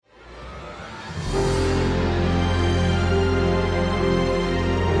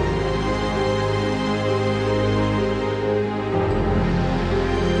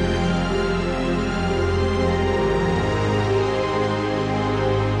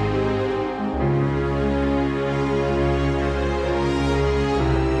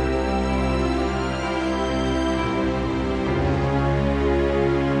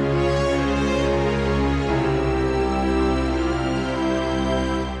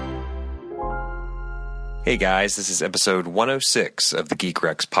Hey guys, this is episode 106 of the Geek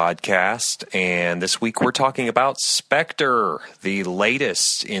Rex podcast, and this week we're talking about Spectre, the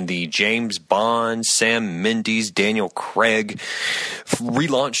latest in the James Bond, Sam Mendes, Daniel Craig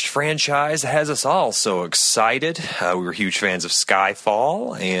relaunched franchise that has us all so excited. We were huge fans of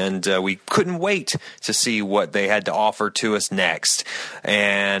Skyfall, and we couldn't wait to see what they had to offer to us next.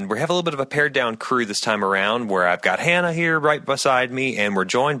 And we have a little bit of a pared down crew this time around, where I've got Hannah here right beside me, and we're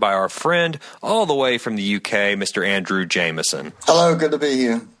joined by our friend all the way from the UK, Mr. Andrew Jamieson. Hello, good to be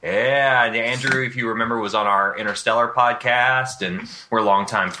here. Yeah, Andrew, if you remember, was on our Interstellar podcast, and we're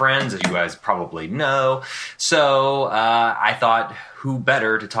longtime friends, as you guys probably know. So I thought, who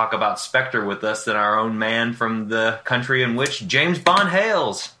better to talk about Spectre with us than our own man from the country in which James Bond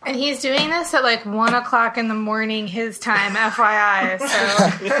hails? And he's doing this at like 1 o'clock in the morning his time, FYI.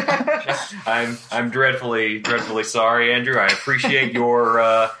 So I'm dreadfully sorry, Andrew. I appreciate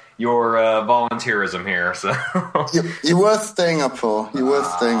your volunteerism here. So you're worth staying up for.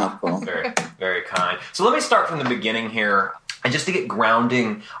 Very, very kind. So let me start from the beginning here, and just to get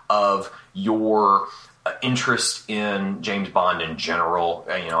grounding of your interest in James Bond in general.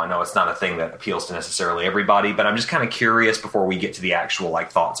 I know it's not a thing that appeals to necessarily everybody, but I'm just kind of curious before we get to the actual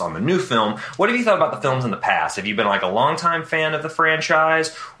thoughts on the new film. What have you thought about the films in the past? Have you been a longtime fan of the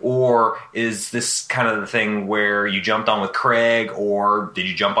franchise, or is this kind of the thing where you jumped on with Craig, or did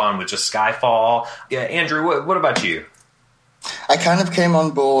you jump on with just Skyfall? Yeah, Andrew, what about you? I kind of came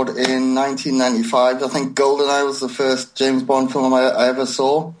on board in 1995. I think GoldenEye was the first James Bond film I ever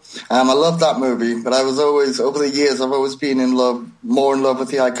saw. I loved that movie, but I was always, over the years, I've always been more in love with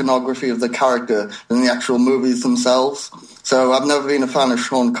the iconography of the character than the actual movies themselves. So I've never been a fan of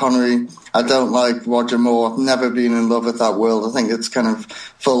Sean Connery. I don't like Roger Moore. I've never been in love with that world. I think it's kind of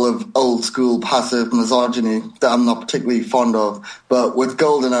full of old school passive misogyny that I'm not particularly fond of. But with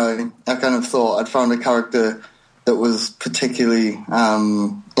GoldenEye, I kind of thought I'd found a character that was particularly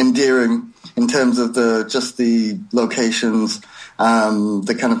endearing in terms of the locations,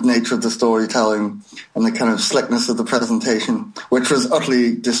 the kind of nature of the storytelling, and the kind of slickness of the presentation, which was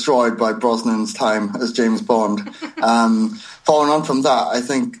utterly destroyed by Brosnan's time as James Bond. Following on from that, I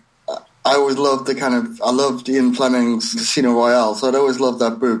think I always loved I loved Ian Fleming's Casino Royale, so I'd always loved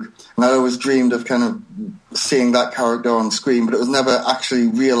that book, and I'd always dreamed of kind of seeing that character on screen, but it was never actually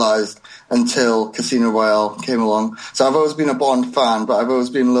realised until Casino Royale came along. So I've always been a Bond fan, but I've always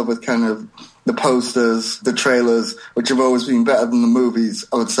been in love with kind of the posters, the trailers, which have always been better than the movies,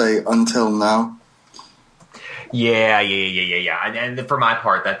 I would say, until now. Yeah. And for my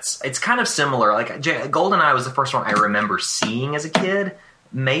part, it's kind of similar. GoldenEye was the first one I remember seeing as a kid.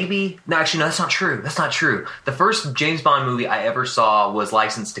 Maybe. No, actually, no, that's not true. The first James Bond movie I ever saw was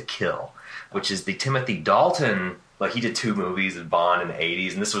License to Kill, which is the Timothy Dalton. He did 2 movies of Bond in the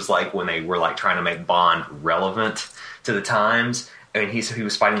 80s, and this was when they were trying to make Bond relevant to the times. I mean, he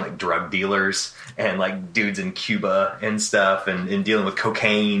was fighting drug dealers and dudes in Cuba and stuff, and dealing with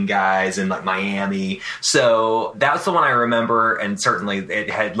cocaine guys in Miami. So that's the one I remember, and certainly it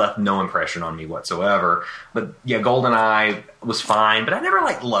had left no impression on me whatsoever. But yeah, GoldenEye was fine, but I never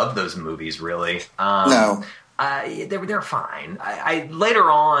loved those movies really. No, they're fine. I later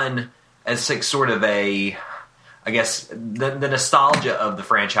on, as sort of I guess the nostalgia of the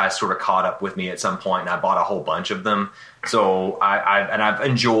franchise sort of caught up with me at some point, and I bought a whole bunch of them. So I've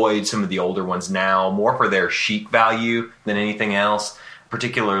enjoyed some of the older ones now, more for their chic value than anything else.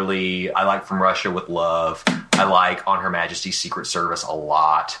 Particularly, I like From Russia with Love. I like On Her Majesty's Secret Service a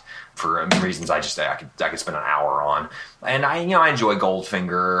lot, for reasons I could spend an hour on. And I enjoy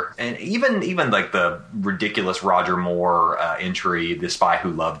Goldfinger, and even the ridiculous Roger Moore entry, The Spy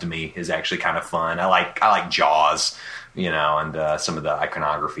Who Loved Me, is actually kind of fun. I like Jaws, and some of the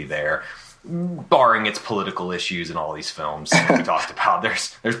iconography there. Barring its political issues in all these films we talked about,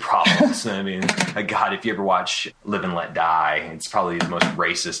 there's problems. I mean, God, if you ever watch Live and Let Die, it's probably the most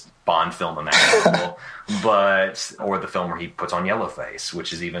racist Bond film imaginable. Or the film where he puts on yellowface,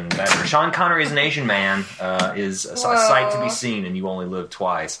 which is even better. Sean Connery as an Asian man is a sight to be seen, and You Only Live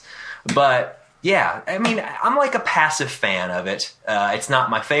Twice. But yeah, I mean, I'm a passive fan of it. It's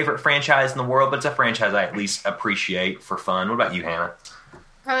not my favorite franchise in the world, but it's a franchise I at least appreciate for fun. What about you, Hannah?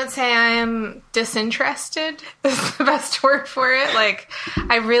 I would say I am disinterested is the best word for it.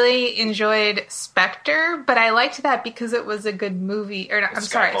 I really enjoyed Spectre, but I liked that because it was a good movie.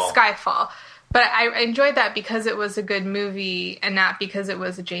 Skyfall. But I enjoyed that because it was a good movie and not because it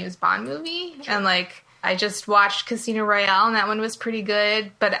was a James Bond movie. Sure. And I just watched Casino Royale, and that one was pretty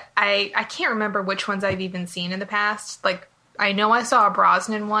good. But I can't remember which ones I've even seen in the past. I know I saw a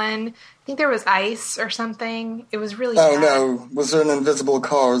Brosnan one. I think there was Ice or something. It was really bad. No. Was there an invisible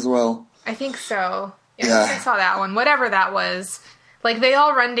car as well? I think so. Yeah, I saw that one. Whatever that was. Like, they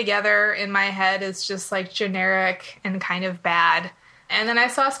all run together in my head as just, like, generic and kind of bad. And then I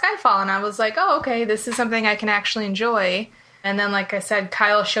saw Skyfall, and I was like, oh, okay, this is something I can actually enjoy. And then, like I said,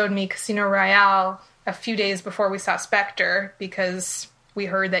 Kyle showed me Casino Royale a few days before we saw Spectre, because we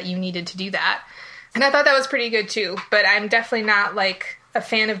heard that you needed to do that. And I thought that was pretty good, too. But I'm definitely not, like, a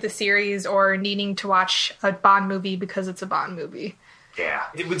fan of the series or needing to watch a Bond movie because it's a Bond movie. Yeah.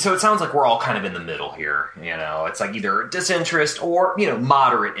 So it sounds like we're all kind of in the middle here. You know, it's like either disinterest or, you know,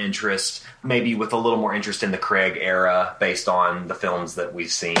 moderate interest, maybe with a little more interest in the Craig era based on the films that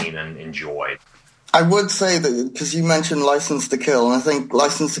we've seen and enjoyed. I would say that, because you mentioned License to Kill, and I think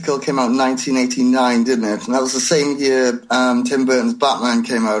License to Kill came out in 1989, didn't it? And that was the same year Tim Burton's Batman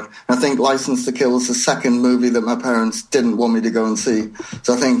came out. And I think License to Kill was the second movie that my parents didn't want me to go and see.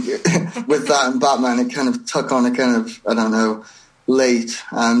 So I think with that and Batman, it kind of took on a kind of, I don't know, late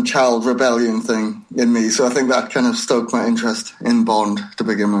child rebellion thing in me, so I think that kind of stoked my interest in Bond to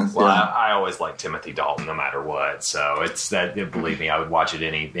begin with. Well, yeah. I always liked Timothy Dalton no matter what, so it's that. Believe me, I would watch it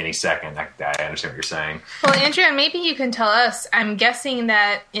any second. I understand what you're saying. Well, Andrew, maybe you can tell us. I'm guessing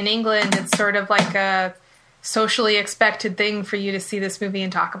that in England, it's sort of like a socially expected thing for you to see this movie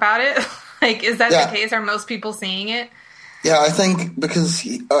and talk about it. Like, is that the case? Are most people seeing it? Yeah, I think because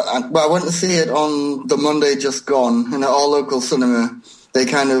I went to see it on the Monday just gone in our local cinema. They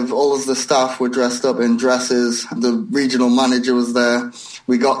all of the staff were dressed up in dresses. The regional manager was there.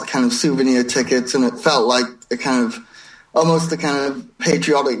 We got kind of souvenir tickets, and it felt like almost a kind of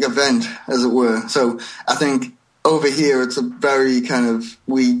patriotic event, as it were. So I think over here it's a very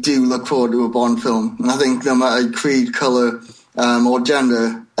we do look forward to a Bond film. And I think no matter creed, colour, or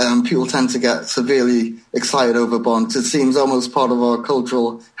gender, people tend to get severely excited over Bond. It seems almost part of our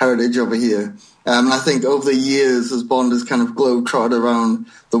cultural heritage over here. And I think over the years, as Bond has kind of globe-trotted around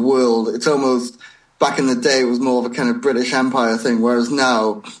the world, it's almost, back in the day, it was more of a kind of British Empire thing, whereas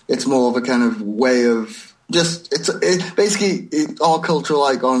now it's more of a kind of way of basically all cultural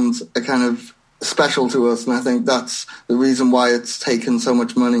icons are kind of special to us, and I think that's the reason why it's taken so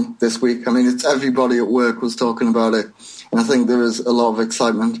much money this week. I mean, it's everybody at work was talking about it. And I think there is a lot of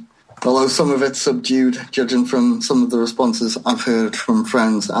excitement, although some of it's subdued, judging from some of the responses I've heard from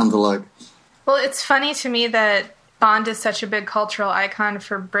friends and the like. Well, it's funny to me that Bond is such a big cultural icon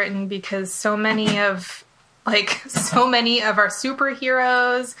for Britain, because so many of our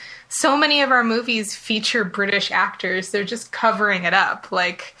superheroes, so many of our movies feature British actors. They're just covering it up.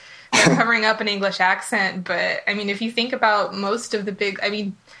 Like, they're covering up an English accent. But, I mean, if you think about most of the big... I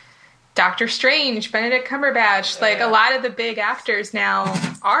mean, Doctor Strange, Benedict Cumberbatch, a lot of the big actors now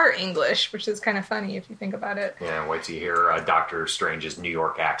are English, which is kind of funny if you think about it. Yeah, wait till you hear Doctor Strange's New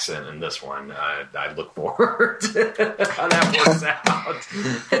York accent in this one. I look forward to how that works out.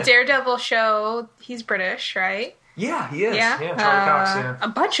 The Daredevil show, he's British, right? Yeah, he is. Yeah, Charlie Cox, yeah. A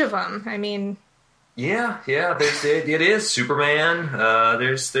bunch of them, I mean... Yeah, it is Superman.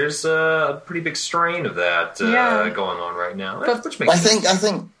 There's a pretty big strain of that going on right now. Which makes sense.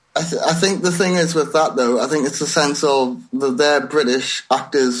 I think the thing is with that, though, I think it's a sense of that they're British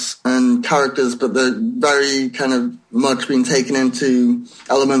actors and characters, but they're very kind of much being taken into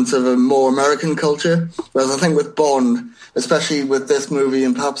elements of a more American culture. Whereas I think with Bond, especially with this movie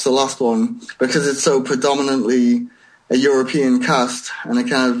and perhaps the last one, because it's so predominantly a European cast and a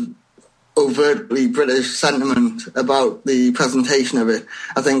kind of overtly British sentiment about the presentation of it,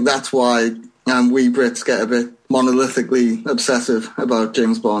 I think that's why we Brits get a bit monolithically obsessive about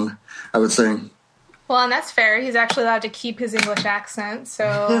James Bond, I would say. Well, and that's fair. He's actually allowed to keep his English accent,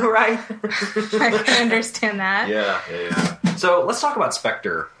 so... Right. I can understand that. Yeah. So let's talk about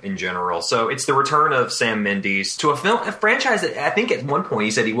Spectre in general. So it's the return of Sam Mendes to a franchise that I think at one point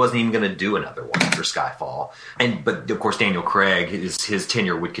he said he wasn't even going to do another one after Skyfall. But of course Daniel Craig, his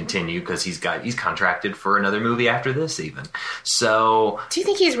tenure would continue because he's contracted for another movie after this even. So... Do you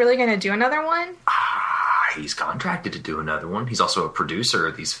think he's really going to do another one? He's contracted to do another one. He's also a producer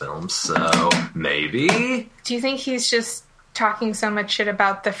of these films, so maybe. Do you think he's just talking so much shit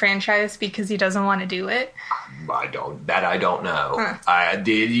about the franchise because he doesn't want to do it? I don't know. Huh.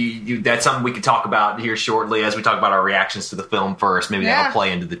 That's something we could talk about here shortly as we talk about our reactions to the film first. Maybe that'll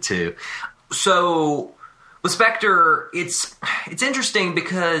play into the two. So with Spectre, it's interesting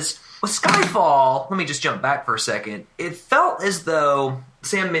because with Skyfall, let me just jump back for a second. It felt as though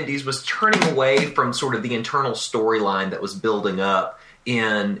Sam Mendes was turning away from sort of the internal storyline that was building up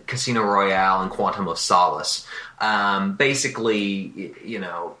in Casino Royale and Quantum of Solace. Basically,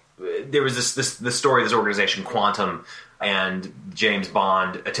 there was this story of this organization, Quantum, and James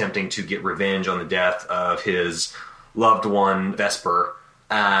Bond attempting to get revenge on the death of his loved one, Vesper,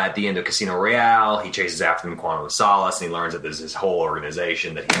 At the end of Casino Royale, he chases after them in Quantum of Solace, and he learns that there's this whole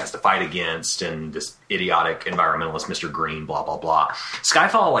organization that he has to fight against, and this idiotic environmentalist, Mr. Green, blah, blah, blah.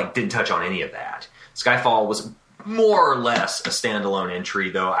 Skyfall, didn't touch on any of that. Skyfall was more or less a standalone entry,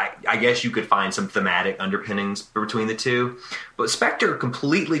 though I guess you could find some thematic underpinnings between the two. But Spectre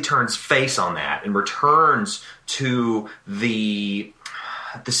completely turns face on that and returns to the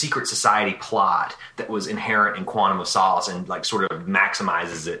secret society plot that was inherent in Quantum of Solace and sort of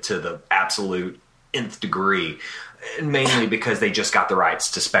maximizes it to the absolute nth degree, mainly because they just got the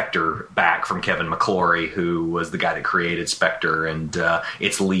rights to Spectre back from Kevin McClory, who was the guy that created Spectre and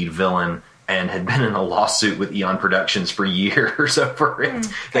its lead villain, and had been in a lawsuit with Eon Productions for years over it.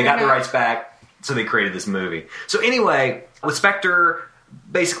 They got the rights back, so they created this movie. So anyway, with Spectre,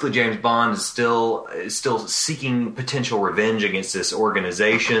 basically James Bond is still seeking potential revenge against this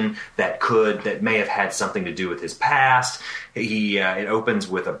organization that may have had something to do with his past. It opens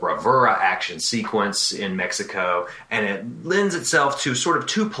with a bravura action sequence in Mexico, and it lends itself to sort of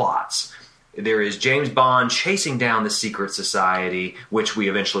two plots. There is James Bond chasing down the secret society, which we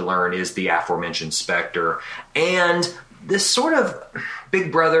eventually learn is the aforementioned Spectre, and this sort of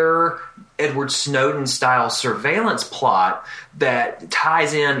Big Brother Edward Snowden style surveillance plot that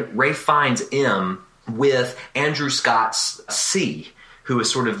ties in Ralph Fiennes' M with Andrew Scott's C, who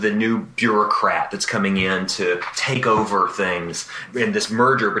is sort of the new bureaucrat that's coming in to take over things in this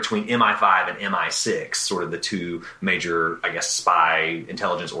merger between MI5 and MI6, sort of the two major, I guess, spy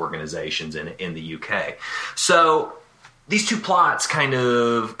intelligence organizations in the UK. So these two plots kind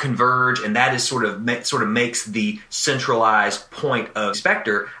of converge, and that is sort of makes the centralized point of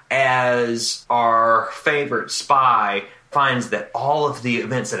Spectre as our favorite spy finds that all of the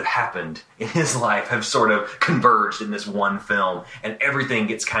events that have happened in his life have sort of converged in this one film, and everything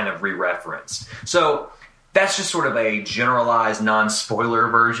gets kind of re-referenced. So that's just sort of a generalized, non-spoiler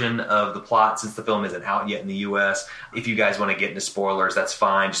version of the plot, since the film isn't out yet in the US. If you guys want to get into spoilers, that's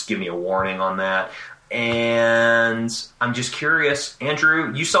fine. Just give me a warning on that. And I'm just curious,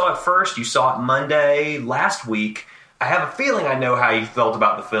 Andrew, you saw it first. You saw it Monday last week. I have a feeling I know how you felt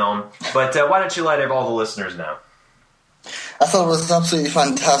about the film, but why don't you let all the listeners know? I thought it was absolutely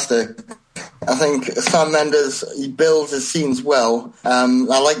fantastic. I think Sam Mendes, he builds his scenes well. I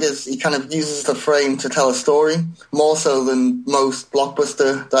like he kind of uses the frame to tell a story, more so than most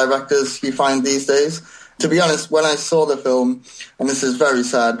blockbuster directors you find these days. To be honest, when I saw the film, and this is very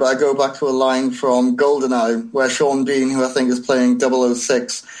sad, but I go back to a line from GoldenEye, where Sean Bean, who I think is playing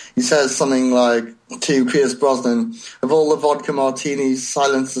 006, he says something like to Pierce Brosnan, "Of all the vodka martinis,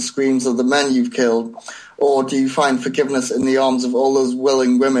 silence the screams of the men you've killed, or do you find forgiveness in the arms of all those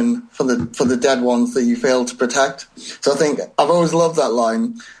willing women for the dead ones that you failed to protect?" So I think I've always loved that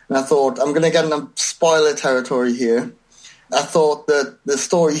line, and I thought I'm going to get into spoiler territory here. I thought that the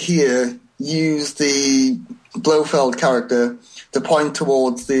story here used the Blofeld character to point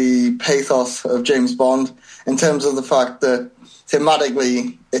towards the pathos of James Bond, in terms of the fact that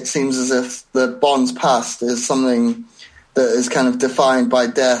thematically it seems as if that Bond's past is something that is kind of defined by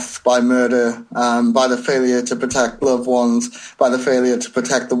death, by murder, by the failure to protect loved ones, by the failure to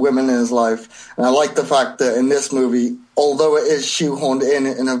protect the women in his life. And I like the fact that in this movie, although it is shoehorned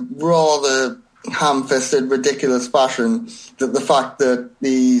in a rather ham-fisted, ridiculous fashion, that the fact that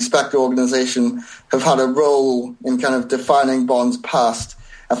the Spectre organization have had a role in kind of defining Bond's past,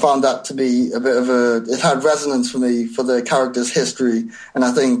 I found that to be a bit of it had resonance for me for the character's history. And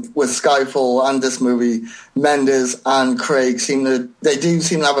I think with Skyfall and this movie, Mendes and Craig they do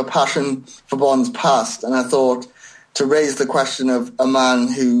seem to have a passion for Bond's past. And I thought to raise the question of a man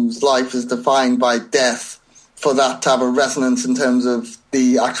whose life is defined by death, for that to have a resonance in terms of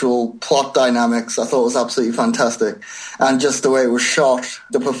the actual plot dynamics, I thought was absolutely fantastic. And just the way it was shot,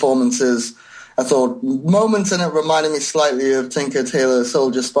 the performances, I thought moments in it reminded me slightly of Tinker Tailor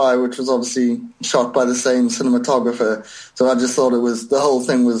Soldier Spy, which was obviously shot by the same cinematographer. So I just thought the whole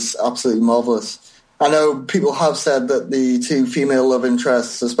thing was absolutely marvellous. I know people have said that the two female love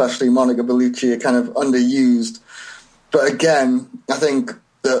interests, especially Monica Bellucci, are kind of underused. But again, I think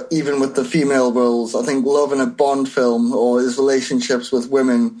that even with the female roles, I think love in a Bond film or his relationships with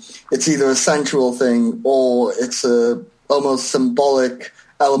women, it's either a sensual thing or it's a almost symbolic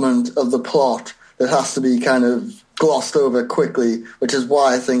element of the plot that has to be kind of glossed over quickly, which is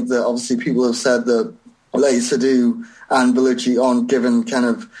why I think that obviously people have said that Leigh Seydoux and Bellucci aren't given kind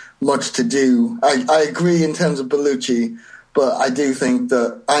of much to do. I agree in terms of Bellucci, But I do think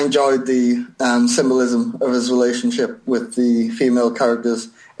that I enjoyed the symbolism of his relationship with the female characters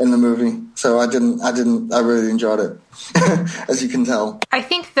in the movie. So I really enjoyed it, as you can tell. I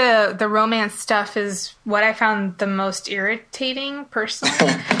think the romance stuff is what I found the most irritating, personally.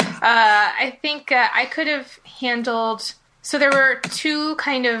 I think I could have handled... So there were two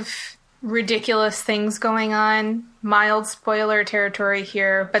kind of ridiculous things going on. Mild spoiler territory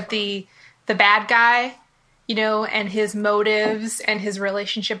here, but the bad guy, and his motives and his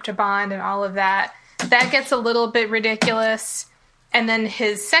relationship to Bond and all of that gets a little bit ridiculous. And then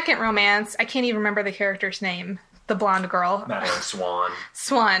his second romance, I can't even remember the character's name, the blonde girl. Madeline Swan.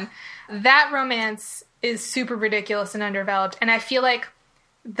 Swan. That romance is super ridiculous and underdeveloped. And I feel like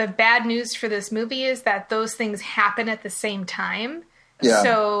the bad news for this movie is that those things happen at the same time. Yeah.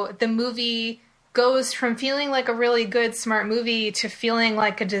 So the movie goes from feeling like a really good, smart movie to feeling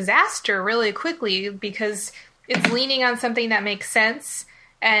like a disaster really quickly because it's leaning on something that makes sense.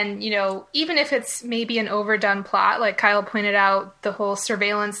 And, even if it's maybe an overdone plot, like Kyle pointed out, the whole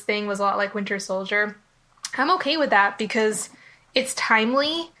surveillance thing was a lot like Winter Soldier. I'm okay with that because it's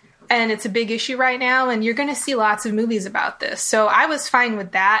timely and it's a big issue right now and you're going to see lots of movies about this. So I was fine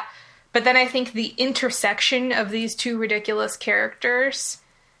with that. But then I think the intersection of these two ridiculous characters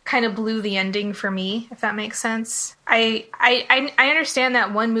kind of blew the ending for me, if that makes sense. I understand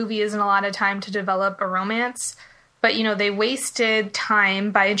that one movie isn't a lot of time to develop a romance, but, they wasted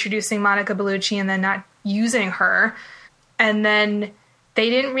time by introducing Monica Bellucci and then not using her. And then they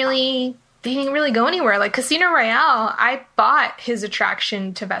didn't really go anywhere. Like Casino Royale, I bought his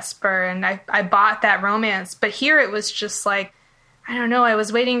attraction to Vesper and I bought that romance. But here it was just like, I don't know, I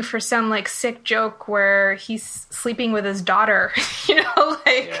was waiting for some like sick joke where he's sleeping with his daughter,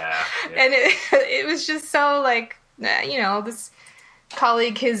 Yeah. And it was just so like, this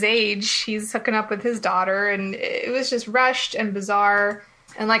colleague his age, he's hooking up with his daughter, and it was just rushed and bizarre.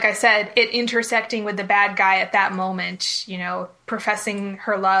 And like I said, it intersecting with the bad guy at that moment, professing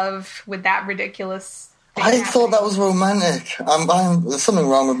her love with that ridiculous thing I happening. thought that was romantic. There's something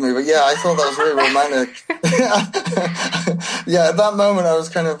wrong with me, but yeah, I thought that was really romantic. Yeah, at that moment I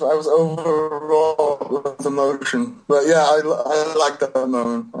was overwrought with emotion. But yeah, I liked that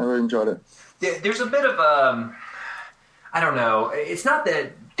moment. I really enjoyed it. Yeah, there's a bit of I don't know. It's not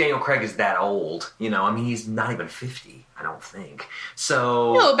that Daniel Craig is that old. He's not even 50, I don't think.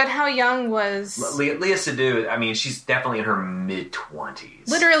 So No, but how young was... Lea Seydoux, she's definitely in her mid-20s.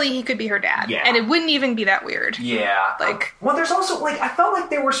 Literally, he could be her dad. Yeah. And it wouldn't even be that weird. Yeah. Like... well, there's also, I felt like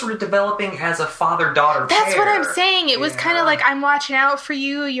they were sort of developing as a father-daughter pair. That's what I'm saying. It was kind of like, I'm watching out for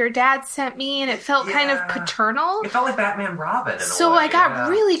you, your dad sent me, and it felt kind of paternal. It felt like Batman Robin in a way. So I got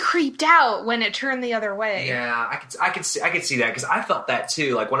really creeped out when it turned the other way. Yeah, I could see that, because I felt that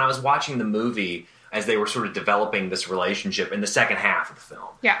too. Like, when I was watching the movie, as they were sort of developing this relationship in the second half of the film.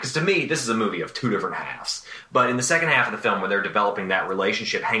 Yeah. Because to me, this is a movie of two different halves. But in the second half of the film, when they're developing that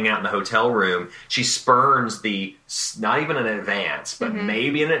relationship, hanging out in the hotel room, she spurns not even an advance, but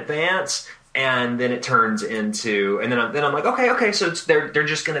maybe an advance, and then it turns into... And then I'm like, okay, so they're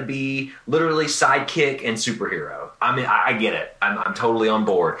just going to be literally sidekick and superhero. I get it. I'm totally on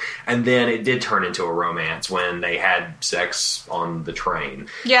board. And then it did turn into a romance when they had sex on the train.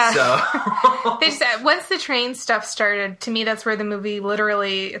 Yeah. So... They said, once the train stuff started, to me that's where the movie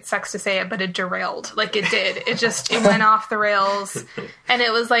literally, it sucks to say it, but it derailed. Like it did. It went off the rails. And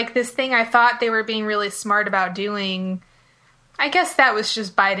it was like this thing I thought they were being really smart about doing. I guess that was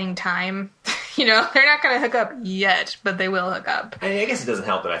just biding time. They're not going to hook up yet, but they will hook up. And I guess it doesn't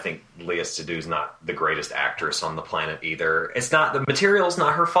help that I think Lea Seydoux not the greatest actress on the planet either. It's not, the material's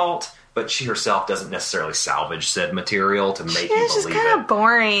not her fault, but she herself doesn't necessarily salvage said material to make you believe it. It's just kind of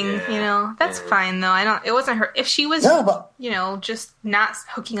boring, That's fine, though. It wasn't her. If she was, just not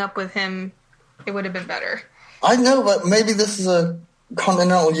hooking up with him, it would have been better. I know, but maybe this is a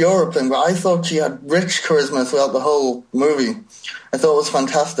continental Europe thing, but I thought she had rich charisma throughout the whole movie. I thought it was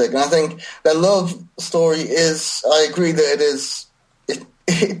fantastic. And I think their love story is, I agree that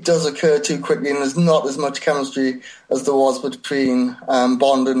it does occur too quickly, and there's not as much chemistry as there was between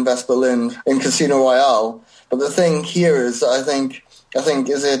Bond and Vesper Lynd in Casino Royale. But the thing here is, I think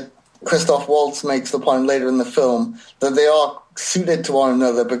is it Christoph Waltz makes the point later in the film that they are suited to one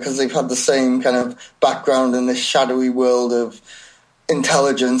another because they've had the same kind of background in this shadowy world of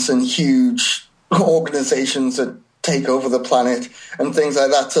intelligence and huge organizations that take over the planet and things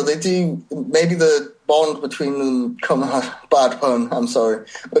like that. So they do, maybe the bond between them bad pun, I'm sorry,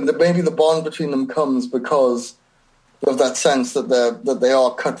 but maybe the bond between them comes because of that sense that they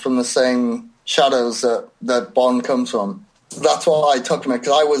are cut from the same shadows that Bond comes from. that's what I took from it,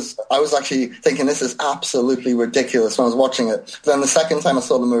 because I was actually thinking this is absolutely ridiculous when I was watching it. But then the second time I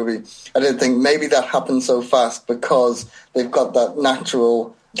saw the movie, I did think maybe that happened so fast because they've got that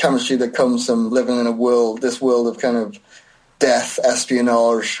natural chemistry that comes from living in this world of kind of death,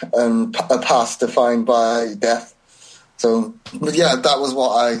 espionage, and a past defined by death. So, but yeah, that was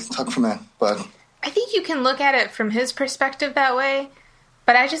what I took from it. But I think you can look at it from his perspective that way,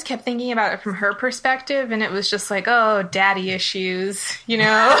 but I just kept thinking about it from her perspective, and it was just like, oh, daddy issues, you know?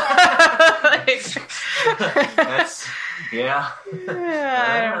 Yeah.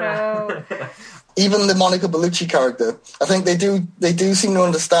 I don't know. Even the Monica Bellucci character, I think they do seem to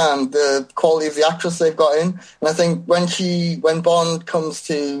understand the quality of the actress they've got in. And I think when Bond comes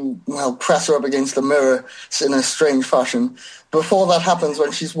to, press her up against the mirror in a strange fashion, before that happens,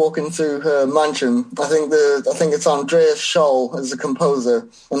 when she's walking through her mansion, I think it's Andreas Scholl as the composer,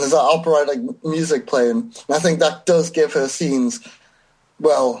 and there's that operatic music playing. And I think that does give her scenes,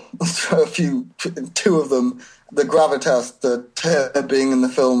 two of them, the gravitas that her being in the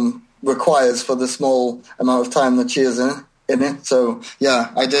film requires for the small amount of time that she is in it. So,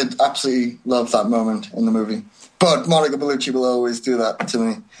 yeah, I did absolutely love that moment in the movie. But Monica Bellucci will always do that to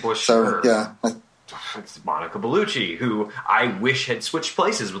me. Well, sure. So, yeah. It's Monica Bellucci, who I wish had switched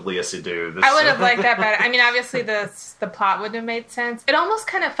places with Lea Seydoux. I would have liked that better. I mean, obviously the plot wouldn't have made sense. It almost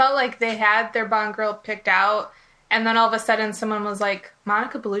kind of felt like they had their Bond girl picked out, and then all of a sudden someone was like,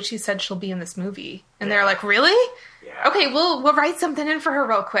 Monica Bellucci said she'll be in this movie. And they're like, really? Yeah. Okay, we'll write something in for her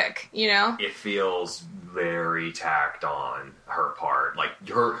real quick, you know? It feels very tacked on her part. Like,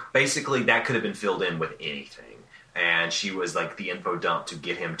 basically that could have been filled in with anything. And she was like the info dump to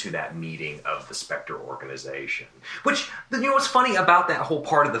get him to that meeting of the Spectre organization. Which, what's funny about that whole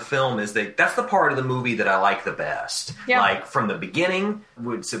part of the film is that that's the part of the movie that I like the best. Yeah. Like, from the beginning,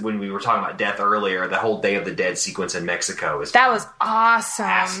 when we were talking about death earlier, the whole Day of the Dead sequence in Mexico was that was awesome.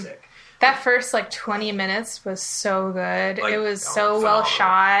 Fantastic. That first, 20 minutes was so good. It was so phenomenal. Well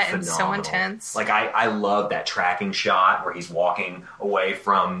shot and Phenomenal. so intense. Like, I love that tracking shot where he's walking away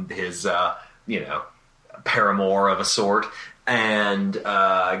from his, paramour of a sort, and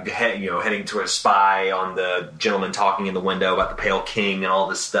heading to a spy on the gentleman talking in the window about the Pale King and all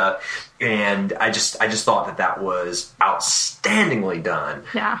this stuff. And I just thought that was outstandingly done.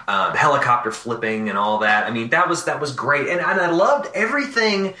 Yeah. The helicopter flipping and all that. I mean, that was great, and I loved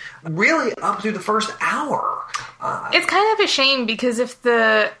everything really up through the first hour. It's kind of a shame because if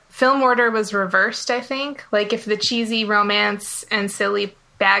the film order was reversed, I think, like if the cheesy romance and silly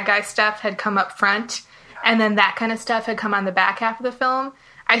bad guy stuff had come up front, and then that kind of stuff had come on the back half of the film,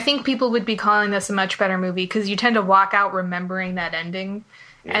 I think people would be calling this a much better movie because you tend to walk out remembering that ending.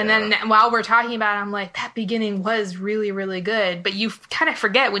 Yeah. And then while we're talking about it, I'm like, that beginning was really, really good. But you kind of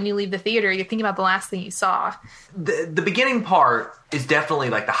forget when you leave the theater. You're thinking about the last thing you saw. The beginning part is definitely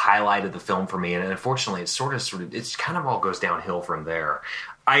like the highlight of the film for me. And unfortunately, it's sort of it's kind of all goes downhill from there.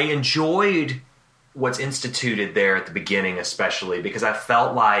 I enjoyed what's instituted there at the beginning, especially because I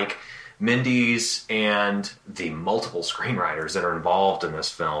felt like Mendes and the multiple screenwriters that are involved in this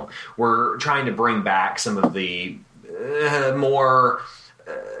film were trying to bring back some of the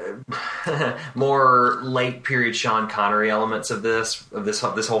more late period Sean Connery elements of this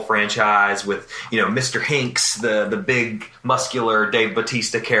whole franchise with Mr. Hinks, the big muscular Dave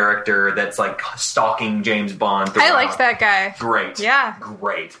Bautista character that's like stalking James Bond throughout. I liked that guy. Great, yeah,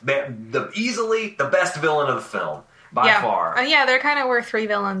 great. Easily the best villain of the film. By far. There kind of were three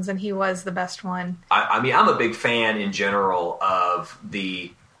villains, and he was the best one. I mean, I'm a big fan in general of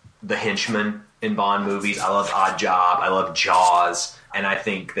the henchmen in Bond movies. I love Odd Job. I love Jaws. And I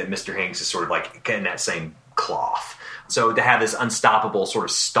think that Mr. Hinks is sort of like in that same cloth. So to have this unstoppable sort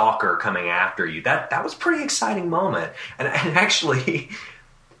of stalker coming after you, that was a pretty exciting moment. And actually,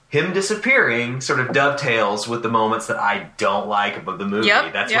 him disappearing sort of dovetails with the moments that I don't like about the movie.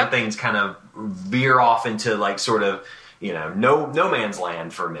 That's when things kind of veer off into like sort of, no man's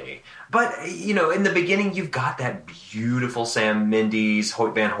land for me. But, in the beginning, you've got that beautiful Sam Mendes,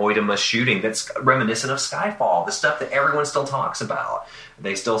 Van Hoytema shooting that's reminiscent of Skyfall, the stuff that everyone still talks about.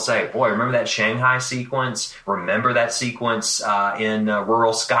 They still say, boy, remember that Shanghai sequence? Remember that sequence in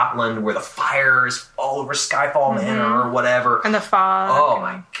rural Scotland where the fire is all over Skyfall Manor or whatever? And the fog. Oh,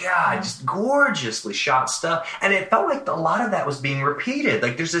 my God. Just gorgeously shot stuff. And it felt like a lot of that was being repeated.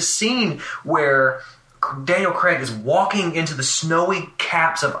 Like, there's this scene where Daniel Craig is walking into the snowy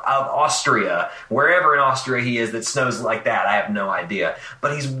caps of Austria, wherever in Austria he is that snows like that. I have no idea.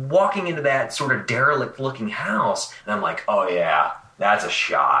 But he's walking into that sort of derelict-looking house, and I'm like, oh, yeah, that's a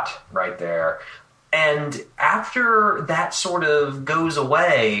shot right there. And after that sort of goes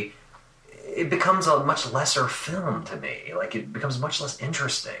away, it becomes a much lesser film to me. Like, it becomes much less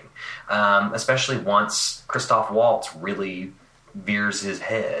interesting, especially once Christoph Waltz really veers his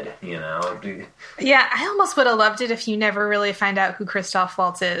head, you know. Yeah, I almost would have loved it if you never really find out who Christoph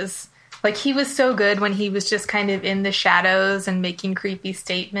Waltz is. Like, he was so good when he was just kind of in the shadows and making creepy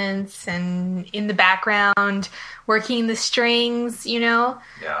statements and in the background working the strings, you know?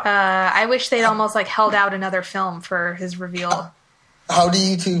 Yeah. I wish they'd almost, like, held out another film for his reveal. How do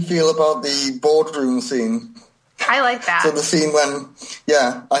you two feel about the boardroom scene? I like that. So the scene when,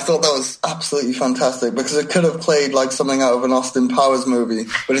 yeah, I thought that was absolutely fantastic because it could have played like something out of an Austin Powers movie,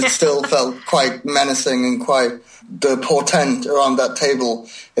 but it still felt quite menacing and quite the portent around that table.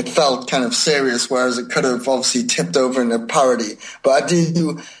 It felt kind of serious, whereas it could have obviously tipped over into parody. But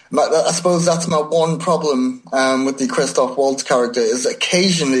I suppose that's my one problem with the Christoph Waltz character is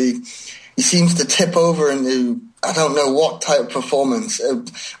occasionally he seems to tip over into I don't know what type of performance.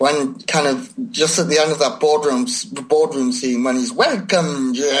 When kind of just at the end of that boardroom scene when he's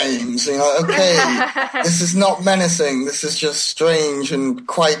welcome James, you know, okay, this is not menacing. This is just strange and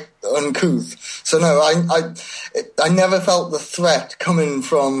quite uncouth. So no, I never felt the threat coming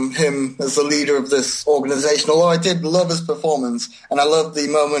from him as the leader of this organization. Although I did love his performance, and I loved the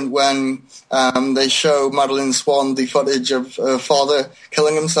moment when they show Madeline Swan the footage of her father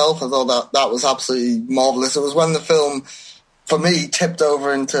killing himself. I thought that was absolutely marvelous. It was when the film, for me, tipped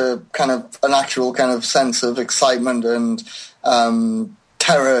over into kind of an actual kind of sense of excitement and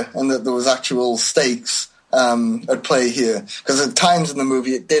terror, and that there was actual stakes at play here. Because at times in the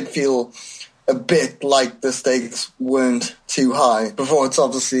movie, it did feel a bit like the stakes weren't too high, before it's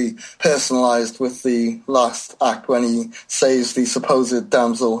obviously personalised with the last act when he saves the supposed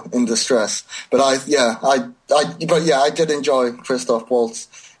damsel in distress. But I did enjoy Christoph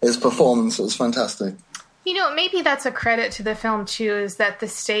Waltz's performance. It was fantastic. You know, maybe that's a credit to the film, too, is that the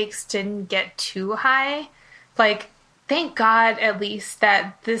stakes didn't get too high. Like, thank God, at least,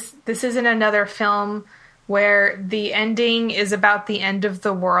 that this isn't another film where the ending is about the end of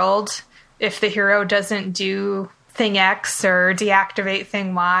the world if the hero doesn't do thing X or deactivate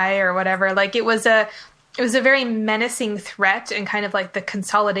thing Y or whatever. Like, it was a very menacing threat and kind of like the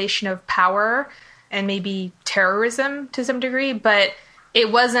consolidation of power and maybe terrorism to some degree, but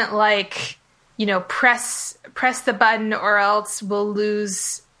it wasn't like, you know, press the button or else we'll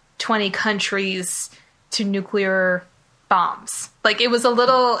lose 20 countries to nuclear bombs. Like, it was a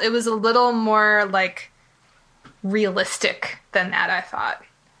little more like realistic than that, I thought,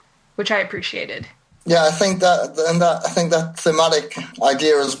 which I appreciated. Yeah, I think that thematic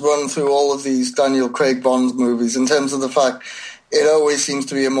idea has run through all of these Daniel Craig Bond movies in terms of the fact it always seems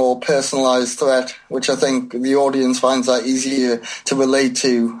to be a more personalised threat, which I think the audience finds that easier to relate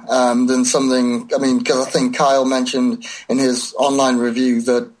to than something. I mean, because I think Kyle mentioned in his online review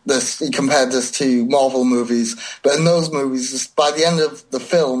that he compared this to Marvel movies, but in those movies, by the end of the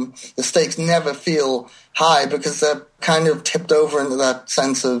film, the stakes never feel high because they're kind of tipped over into that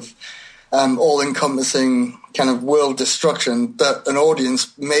sense of all-encompassing kind of world destruction that an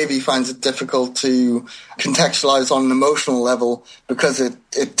audience maybe finds it difficult to contextualize on an emotional level because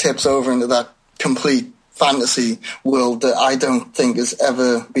it tips over into that complete fantasy world that I don't think has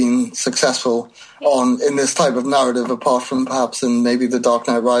ever been successful in this type of narrative, apart from perhaps in maybe The Dark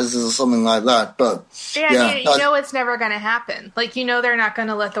Knight Rises or something like that. But yeah, you know it's never going to happen. Like, you know they're not going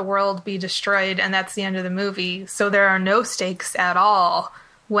to let the world be destroyed and that's the end of the movie, so there are no stakes at all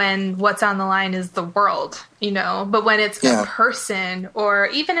when what's on the line is the world, you know? But when it's a person or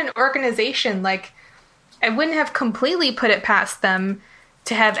even an organization, like, I wouldn't have completely put it past them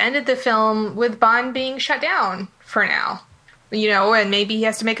to have ended the film with Bond being shut down for now, you know, and maybe he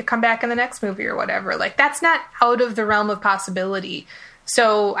has to make a comeback in the next movie or whatever. Like, that's not out of the realm of possibility.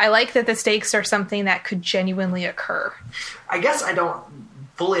 So I like that the stakes are something that could genuinely occur. I guess I don't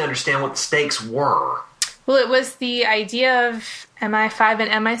fully understand what the stakes were. Well, it was the idea of MI5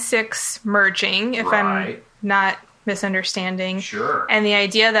 and MI6 merging, if I'm not misunderstanding. Sure. And the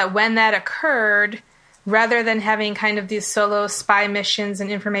idea that when that occurred, rather than having kind of these solo spy missions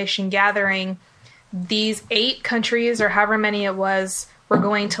and information gathering, these 8 countries, or however many it was, were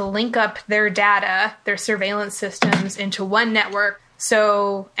going to link up their data, their surveillance systems, into one network.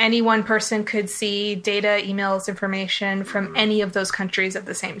 So any one person could see data, emails, information from any of those countries at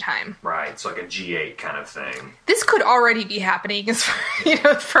the same time. Right, it's like a G8 kind of thing. This could already be happening, as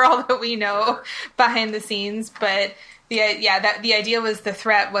for all that we know behind the scenes. But the idea was the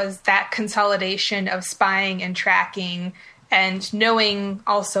threat was that consolidation of spying and tracking, and knowing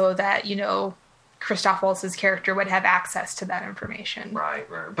also that Christoph Waltz's character would have access to that information. Right.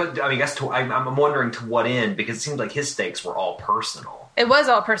 But I mean, I'm wondering to what end, because it seemed like his stakes were all personal. It was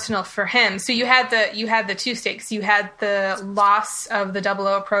all personal for him. So you had the two stakes. You had the loss of the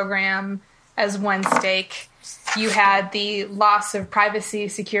 00 program as one stake. You had the loss of privacy,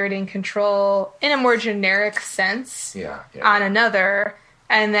 security, and control in a more generic sense on another.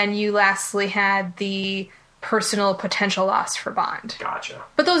 And then you lastly had the personal potential loss for Bond. Gotcha.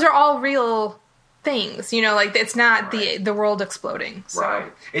 But those are all real things, like it's not the world exploding. So.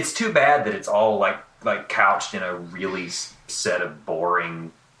 Right. It's too bad that it's all like couched in a really set of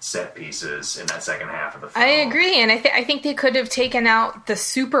boring set pieces in that second half of the film. I agree, and I think they could have taken out the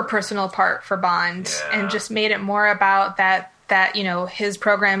super personal part for Bond and just made it more about that his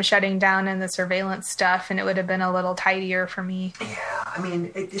program shutting down and the surveillance stuff, and it would have been a little tidier for me. Yeah, I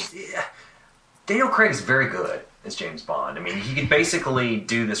mean, Daniel Craig is very good as James Bond. I mean, he could basically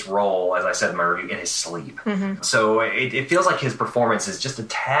do this role, as I said in my review, in his sleep. Mm-hmm. So it feels like his performance is just a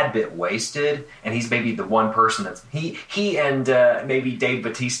tad bit wasted, and he's maybe the one person that's... He and maybe Dave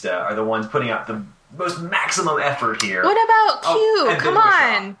Bautista are the ones putting out the most maximum effort here. What about Q? Come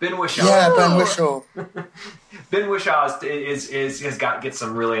on. Ben Whishaw. Yeah, Ben Whishaw. Ben Whishaw gets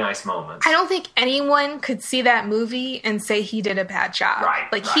some really nice moments. I don't think anyone could see that movie and say he did a bad job.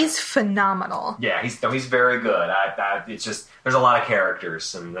 Right. He's phenomenal. Yeah, he's very good. It's just, there's a lot of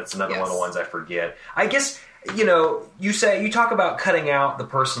characters, and that's another one of the ones I forget. I guess, you talk about cutting out the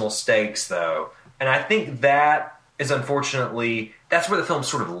personal stakes, though, and I think that is unfortunately... That's where the film's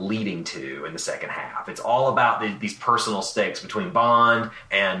sort of leading to in the second half. It's all about these personal stakes between Bond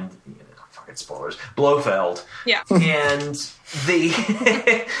and... fucking spoilers. Blofeld. Yeah. And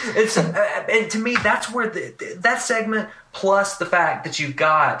and to me, that's where that segment, plus the fact that you've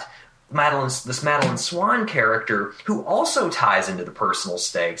got this Madeline Swan character who also ties into the personal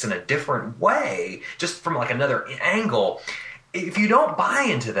stakes in a different way, just from another angle. If you don't buy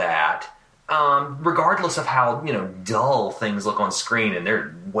into that, regardless of how dull things look on screen, and there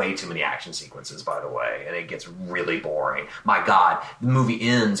are way too many action sequences, by the way, and it gets really boring. My God, the movie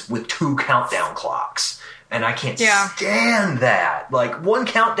ends with 2 countdown clocks, and I can't stand that. One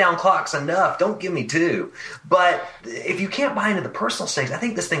countdown clock's enough. Don't give me 2. But if you can't buy into the personal stakes, I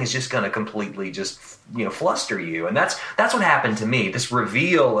think this thing is just going to completely just fluster you, and that's what happened to me. This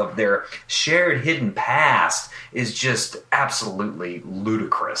reveal of their shared hidden past is just absolutely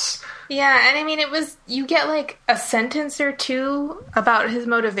ludicrous. Yeah, and I mean, you get a sentence or two about his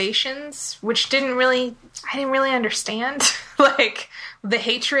motivations, which I didn't really understand. The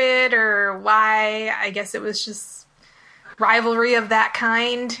hatred or why. I guess it was just rivalry of that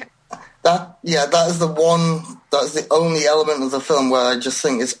kind. That is the only element of the film where I just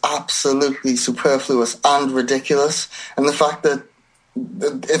think is absolutely superfluous and ridiculous. And the fact that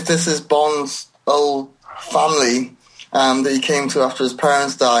if this is Bond's old family that he came to after his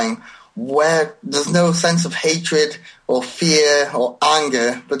parents dying, where there's no sense of hatred or fear or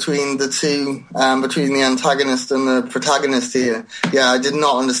anger between the two, between the antagonist and the protagonist here. Yeah, I did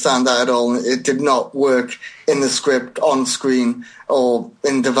not understand that at all. It did not work in the script, on screen, or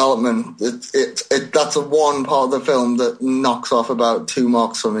in development. That's a one part of the film that knocks off about 2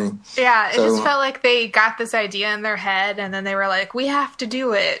 marks for me. Yeah, it just felt like they got this idea in their head, and then they were like, we have to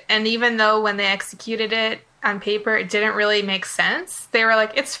do it. And even though when they executed it on paper, it didn't really make sense, they were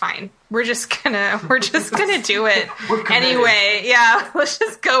like, it's fine. We're just gonna do it anyway. Yeah, let's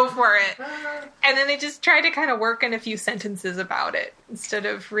just go for it. And then they just tried to kind of work in a few sentences about it instead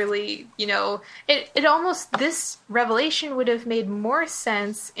of really, it almost, this revelation would have made more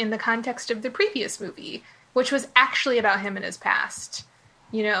sense in the context of the previous movie, which was actually about him and his past.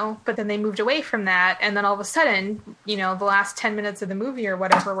 But then they moved away from that, and then all of a sudden, the last 10 minutes of the movie or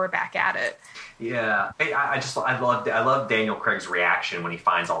whatever, we're back at it. Yeah, I love Daniel Craig's reaction when he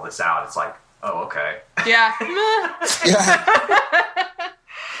finds all this out. It's like, oh, okay. Yeah.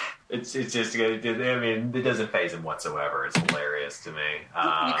 It's just, it doesn't faze him whatsoever. It's hilarious to me.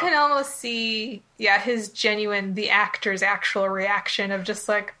 You can almost see, the actor's actual reaction of just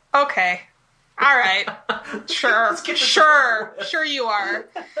like, okay. All right, sure you are.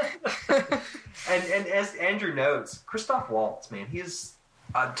 and as Andrew notes, Christoph Waltz, man, he is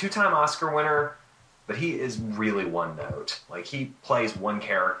a 2-time Oscar winner, but he is really one note. He plays one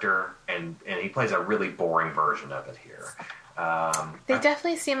character, and he plays a really boring version of it here. They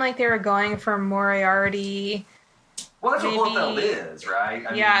definitely seem like they were going for Moriarty Well, that's maybe, what Blofeld is, right?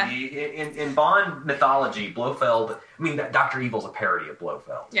 Yeah. In Bond mythology, Blofeld... I mean, Dr. Evil's a parody of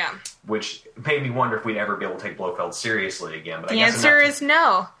Blofeld. Yeah. Which made me wonder if we'd ever be able to take Blofeld seriously again. But the answer is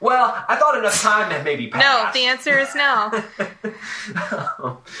no. Well, I thought enough time had maybe passed. No, the answer is no.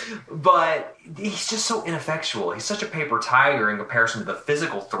 But he's just so ineffectual. He's such a paper tiger in comparison to the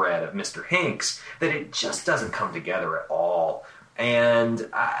physical threat of Mr. Hinks that it just doesn't come together at all. And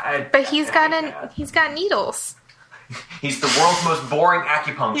he's got needles. He's the world's most boring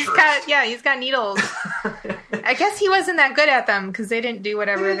acupuncturist. He's got needles. I guess he wasn't that good at them because they didn't do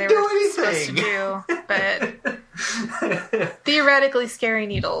whatever they were supposed to do. But theoretically, scary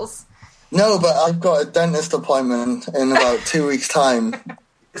needles. No, but I've got a dentist appointment in about 2 weeks' time.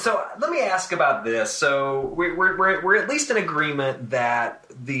 So let me ask about this. So we're at least in agreement that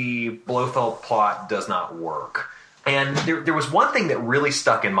the Blofeld plot does not work. And there was one thing that really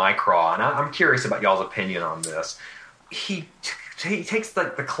stuck in my craw, and I'm curious about y'all's opinion on this. He takes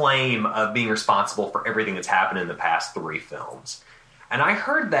the claim of being responsible for everything that's happened in the past 3 films. And I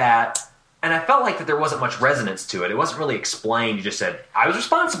heard that, and I felt like that there wasn't much resonance to it. It wasn't really explained. You just said, I was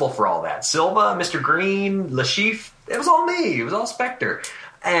responsible for all that. Silva, Mr. Green, Le Chiffre, it was all me. It was all Spectre.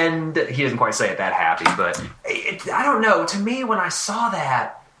 And he doesn't quite say it that happy, but I don't know. To me, when I saw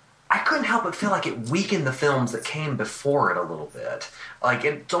that, I couldn't help but feel like it weakened the films that came before it a little bit. Like,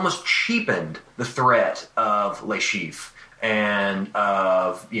 it almost cheapened the threat of Le Chiffre and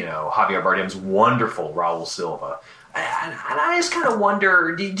of, Javier Bardem's wonderful Raul Silva. And I just kind of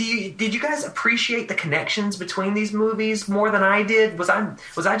wonder, did you guys appreciate the connections between these movies more than I did? Am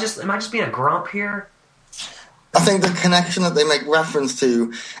I just being a grump here? I think the connection that they make reference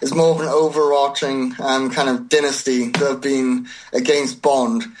to is more of an overarching kind of dynasty that have been against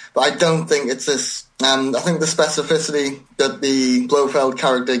Bond. But I don't think it's this... I think the specificity that the Blofeld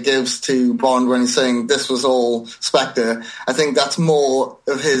character gives to Bond when he's saying this was all Spectre, I think that's more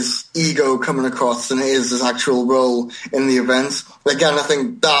of his ego coming across than it is his actual role in the events. But again, I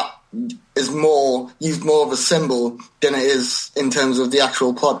think that is used more of a symbol than it is in terms of the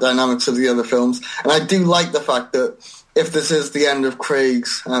actual plot dynamics of the other films. And I do like the fact that if this is the end of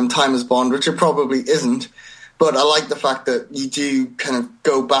Craig's time as Bond, which it probably isn't, but I like the fact that you do kind of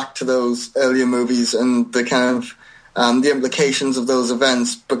go back to those earlier movies and the kind of the implications of those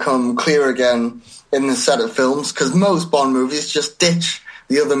events become clear again in this set of films, because most Bond movies just ditch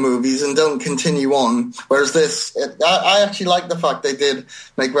the other movies and don't continue on, whereas this, I actually like the fact they did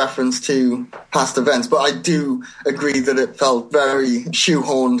make reference to past events, but I do agree that it felt very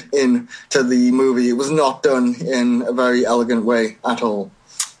shoehorned in to the movie. It was not done in a very elegant way at all.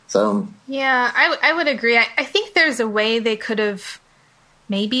 So yeah, I would agree. I think there's a way they could have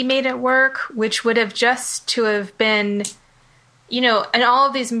maybe made it work, which would have just to have been, in all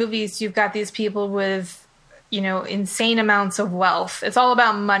of these movies, you've got these people with insane amounts of wealth. It's all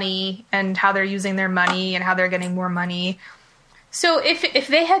about money and how they're using their money and how they're getting more money. So if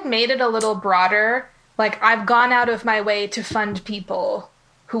they had made it a little broader, like, I've gone out of my way to fund people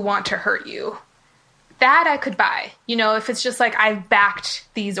who want to hurt you, that I could buy. If it's just like, I've backed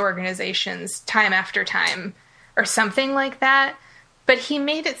these organizations time after time or something like that. But he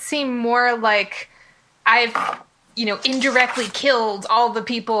made it seem more like I've indirectly killed all the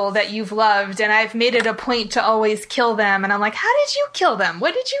people that you've loved, and I've made it a point to always kill them. And I'm like, how did you kill them?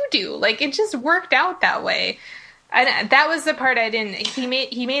 What did you do? Like, it just worked out that way. And that was the part I didn't... He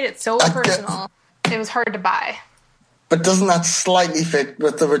made it so personal. It was hard to buy. But doesn't that slightly fit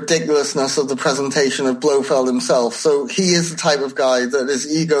with the ridiculousness of the presentation of Blofeld himself? So he is the type of guy that his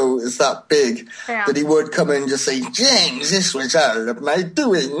ego is that big that he would come in and just say, James, this was out of my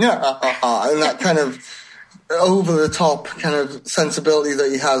doing. And that kind of over-the-top kind of sensibility that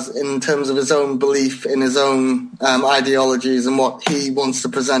he has in terms of his own belief in his own ideologies and what he wants to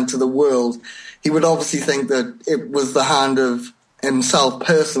present to the world. He would obviously think that it was the hand of himself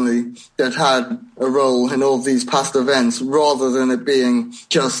personally that had a role in all of these past events, rather than it being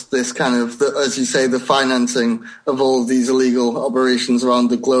just this kind of, as you say, the financing of all of these illegal operations around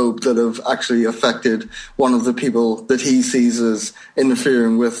the globe that have actually affected one of the people that he sees as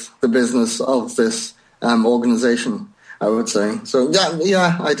interfering with the business of this organization, I would say. So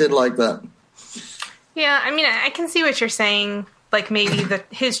yeah, I did like that. Yeah, I mean, I can see what you're saying. Like, maybe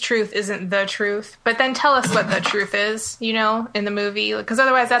his truth isn't the truth, but then tell us what the truth is, in the movie. Because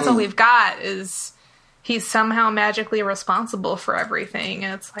otherwise, that's all we've got is he's somehow magically responsible for everything.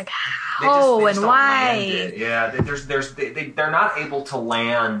 And it's like, how and why? Yeah, they're not able to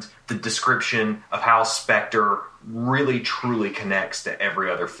land the description of how Spectre really truly connects to every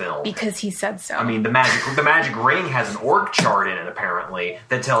other film. Because he said so. I mean, the magic ring has an org chart in it, apparently,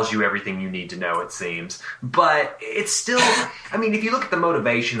 that tells you everything you need to know, it seems. But it's still, I mean, if you look at the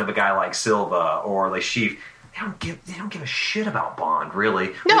motivation of a guy like Silva or Le Chiffre, they don't give a shit about Bond,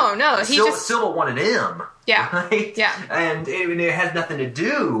 really. No, Silva wanted him. Yeah, right? yeah. And it has nothing to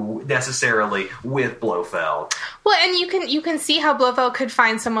do necessarily with Blofeld. Well, and you can see how Blofeld could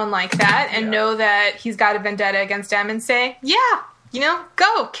find someone like that and know that he's got a vendetta against them and say, yeah,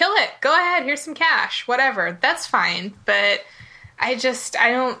 go, kill it. Go ahead, here's some cash, whatever. That's fine. But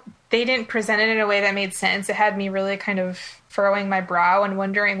they didn't present it in a way that made sense. It had me really kind of furrowing my brow and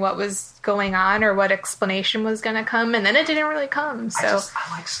wondering what was going on or what explanation was going to come. And then it didn't really come. So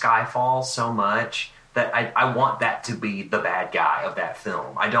I like Skyfall so much that I want that to be the bad guy of that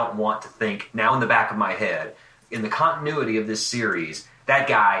film. I don't want to think, now in the back of my head, in the continuity of this series, that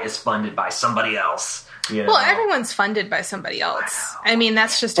guy is funded by somebody else. Well, everyone's funded by somebody else. I mean,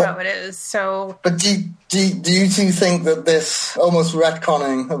 that's just how it is. So, but do you two think that this almost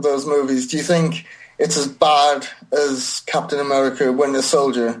retconning of those movies, do you think it's as bad as Captain America: Winter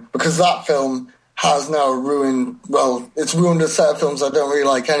Soldier? Because that film has now it's ruined a set of films I don't really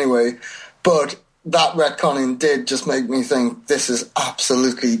like anyway, but that retconning did just make me think this is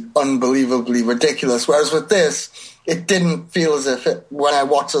absolutely unbelievably ridiculous. Whereas with this, it didn't feel as if when I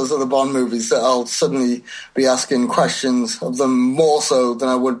watch those other Bond movies that I'll suddenly be asking questions of them more so than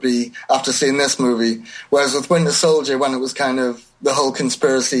I would be after seeing this movie. Whereas with Winter Soldier, when it was kind of the whole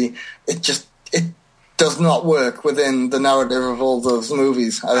conspiracy, it does not work within the narrative of all those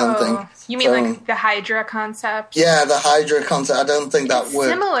movies, I don't think. You mean like the Hydra concept? Yeah, the Hydra concept. I don't think that works.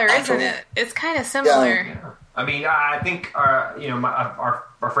 Similar, isn't it? It's kind of similar. Yeah. I mean, I think our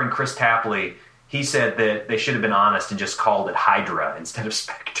friend Chris Tapley, he said that they should have been honest and just called it Hydra instead of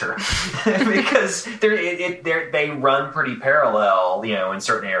Spectre, because they run pretty parallel, in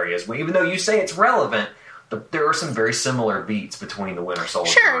certain areas. Even though you say it's relevant, there are some very similar beats between the Winter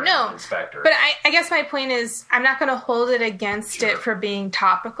Soldier and Spectre. But I guess my point is, I'm not going to hold it against it for being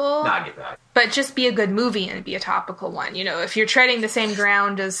topical. No, I get that. But just be a good movie and be a topical one. If you're treading the same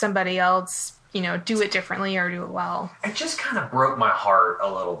ground as somebody else, do it differently or do it well. It just kind of broke my heart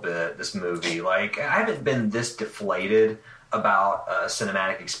a little bit, this movie. Like, I haven't been this deflated about a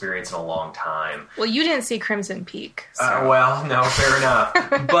cinematic experience in a long time. Well, you didn't see Crimson Peak. So. Well, no, fair enough.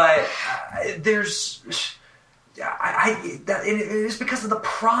 But there's... it is because of the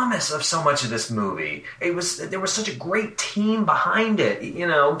promise of so much of this movie. There was such a great team behind it,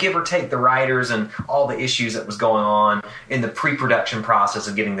 give or take the writers and all the issues that was going on in the pre-production process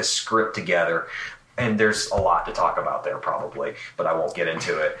of getting the script together. And there's a lot to talk about there probably, but I won't get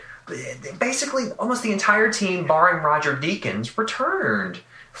into it. Basically, almost the entire team, barring Roger Deakins, returned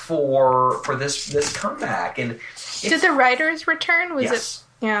for this comeback. And did the writers return? Yes.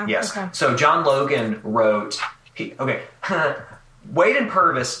 Yeah. Yes. Okay. So John Logan wrote. Wade and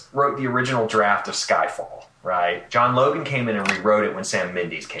Purvis wrote the original draft of Skyfall, right? John Logan came in and rewrote it when Sam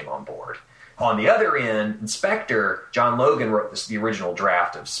Mendes came on board. On the other end, in Spectre, John Logan wrote the original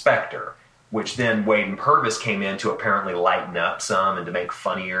draft of Spectre, which then Wade and Purvis came in to apparently lighten up some and to make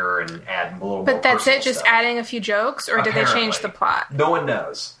funnier and add a little more. But that's it, just stuff. adding a few jokes, or did they change the plot? No one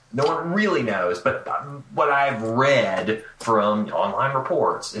knows. No one really knows, but what I've read from online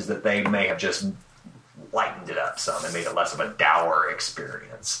reports is that they may have just lightened it up some and made it less of a dour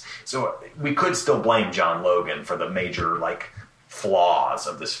experience. So we could still blame John Logan for the major, flaws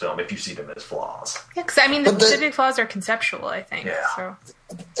of this film, if you see them as flaws. Yeah, because, the big flaws are conceptual, I think. Yeah. So.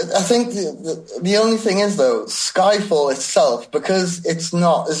 I think the only thing is, though, Skyfall itself, because it's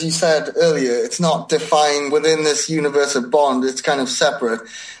not, as you said earlier, it's not defined within this universe of Bond, it's kind of separate.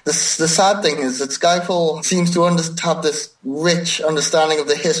 The sad thing is that Skyfall seems to have this rich understanding of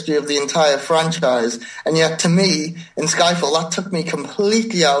the history of the entire franchise, and yet to me, in Skyfall, that took me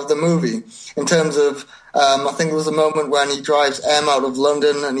completely out of the movie in terms of I think there was a moment when he drives M out of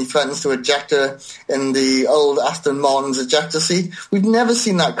London and he threatens to eject her in the old Aston Martin's ejector seat. We've never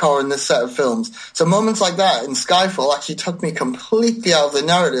seen that car in this set of films. So moments like that in Skyfall actually took me completely out of the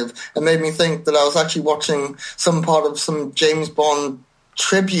narrative and made me think that I was actually watching some part of some James Bond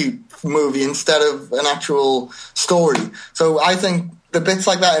tribute movie instead of an actual story. So I think the bits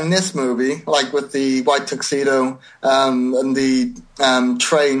like that in this movie, like with the white tuxedo and the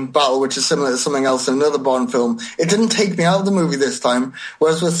train battle, which is similar to something else in another Bond film, it didn't take me out of the movie this time.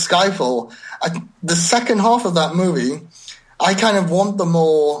 Whereas with Skyfall, the second half of that movie, I kind of want the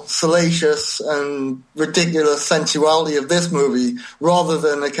more salacious and ridiculous sensuality of this movie rather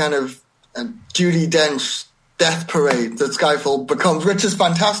than a kind of Judi Dench death parade that Skyfall becomes, which is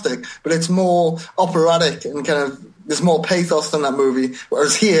fantastic, but it's more operatic and kind of, there's more pathos than that movie.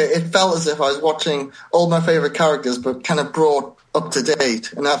 Whereas here, it felt as if I was watching all my favourite characters, but kind of brought up to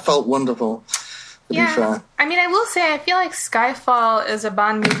date, and that felt wonderful. Yeah, I mean, I will say, I feel like Skyfall is a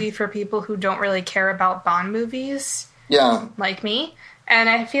Bond movie for people who don't really care about Bond movies. Yeah. Like me. And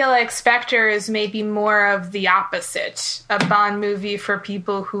I feel like Spectre is maybe more of the opposite. A Bond movie for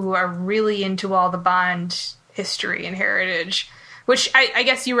people who are really into all the Bond history and heritage. Which I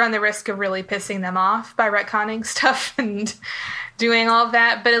guess you run the risk of really pissing them off by retconning stuff and doing all of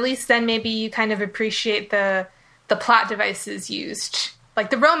that. But at least then maybe you kind of appreciate the plot devices used. Like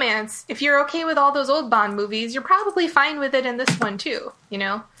the romance, if you're okay with all those old Bond movies, you're probably fine with it in this one too, you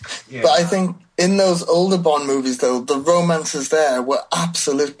know? Yeah. But I think in those older Bond movies, though, the romances there were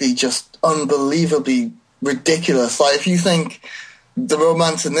absolutely just unbelievably ridiculous. Like, if you think the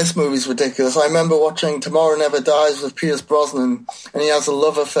romance in this movie is ridiculous, I remember watching Tomorrow Never Dies with Pierce Brosnan, and he has a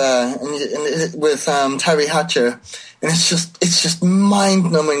love affair with Terry Hatcher, and it's just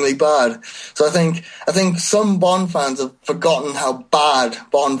mind-numbingly bad. So I think some Bond fans have forgotten how bad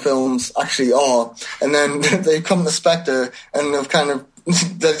Bond films actually are, and then they come to Spectre and have kind of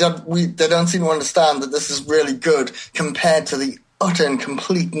they don't seem to understand that this is really good compared to the utter and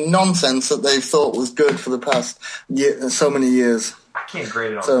complete nonsense that they've thought was good for the past so many years. I can't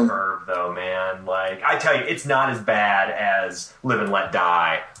grade it on the curve, though, man. Like, I tell you, it's not as bad as Live and Let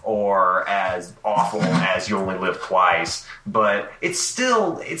Die or as awful as You Only Live Twice, but it's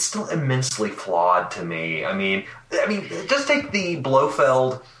still immensely flawed to me. I mean, just take the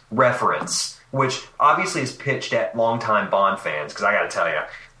Blofeld reference, which obviously is pitched at longtime Bond fans, because I got to tell you,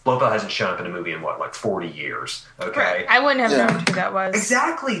 Blofeld hasn't shown up in a movie in, 40 years, okay? Right. I wouldn't have known who that was.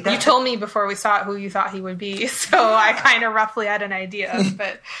 Exactly. You told me before we saw it who you thought he would be, so I kind of roughly had an idea.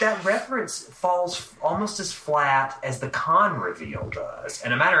 But that reference falls almost as flat as the Khan reveal does.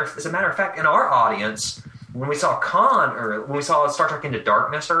 And as a matter of fact, in our audience, when we saw when we saw Star Trek Into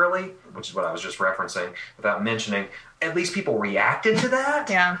Darkness early, which is what I was just referencing without mentioning, at least people reacted to that.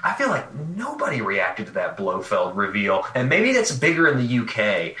 Yeah. I feel like nobody reacted to that Blofeld reveal, and maybe that's bigger in the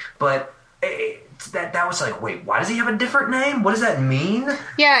UK, but that was like, wait, why does he have a different name? What does that mean?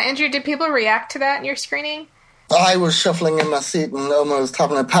 Yeah, Andrew, did people react to that in your screening? I was shuffling in my seat and almost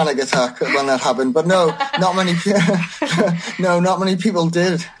having a panic attack when that happened. But no, not many people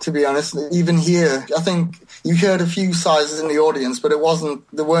did, to be honest. Even here, I think you heard a few sighs in the audience, but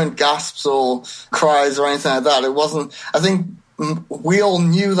there weren't gasps or cries or anything like that. It wasn't, I think we all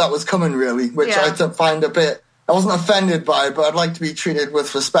knew that was coming, really, which I find a bit, I wasn't offended by it, but I'd like to be treated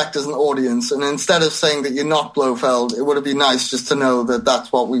with respect as an audience. And instead of saying that you're not Blofeld, it would have been nice just to know that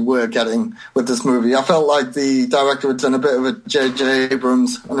that's what we were getting with this movie. I felt like the director had done a bit of a J.J.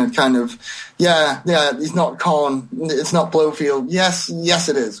 Abrams, and it kind of, he's not Khan, it's not Blofeld. Yes,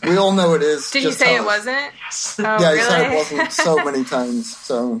 it is. We all know it is. Did you say it wasn't? Yes. Oh, yeah, really? he said it wasn't so many times.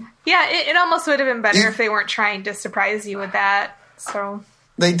 So yeah, it almost would have been better if they weren't trying to surprise you with that. So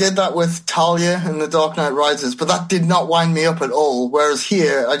they did that with Talia in The Dark Knight Rises, but that did not wind me up at all. Whereas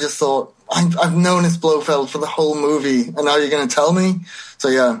here, I just thought, I've known it's Blofeld for the whole movie, and now you're going to tell me? So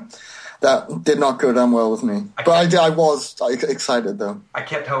yeah, that did not go down well with me. But I was excited, though. I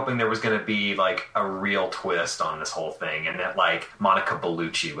kept hoping there was going to be, a real twist on this whole thing, and that, Monica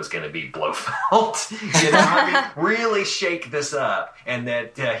Bellucci was going to be Blofeld. Really shake this up, and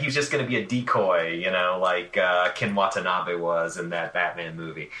that he was just going to be a decoy, like Ken Watanabe was in that Batman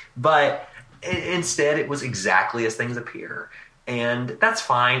movie. But instead, it was exactly as things appear. And that's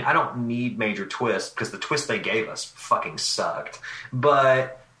fine. I don't need major twists, because the twist they gave us fucking sucked.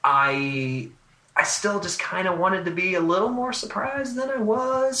 But I still just kind of wanted to be a little more surprised than I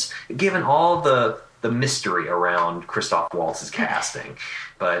was, given all the mystery around Christoph Waltz's casting.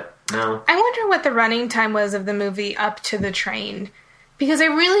 But no. I wonder what the running time was of the movie up to the train. Because I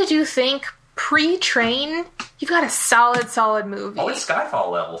really do think pre-train, you got a solid movie. Oh, it's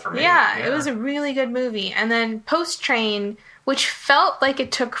Skyfall level for me. Yeah, it was a really good movie. And then post-train, which felt like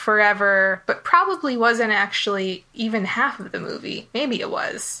it took forever, but probably wasn't actually even half of the movie. Maybe it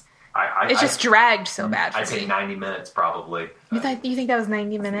was. It just dragged so bad for me. I'd say 90 minutes, probably. You think that was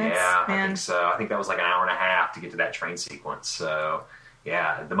 90 minutes? Yeah, Man. I think so. I think that was an hour and a half to get to that train sequence. So,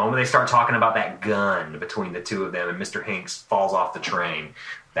 yeah, the moment they start talking about that gun between the two of them and Mr. Hinks falls off the train,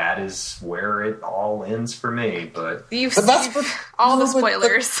 that is where it all ends for me. But all the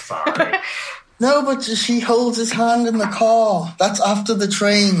spoilers. Sorry. No, but she holds his hand in the car. That's after the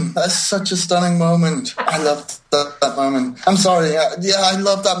train. That's such a stunning moment. I loved that moment. I'm sorry. I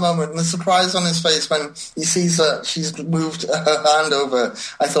love that moment. And the surprise on his face when he sees that she's moved her hand over.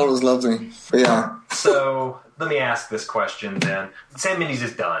 I thought it was lovely. But yeah. So Let me ask this question then. Sam Mendes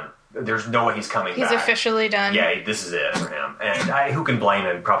is done. There's no way he's coming back. He's officially done. Yeah, this is it for him. And who can blame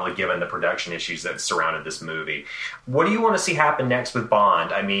him, probably given the production issues that surrounded this movie. What do you want to see happen next with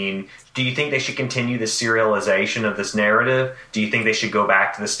Bond? I mean, do you think they should continue the serialization of this narrative? Do you think they should go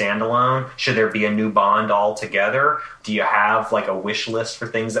back to the standalone? Should there be a new Bond altogether? Do you have, like, a wish list for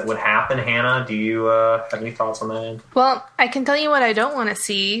things that would happen, Hannah? Do you have any thoughts on that? Well, I can tell you what I don't want to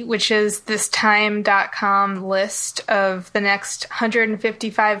see, which is this Time.com list of the next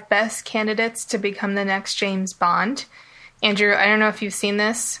 155 best candidates to become the next James Bond. Andrew, I don't know if you've seen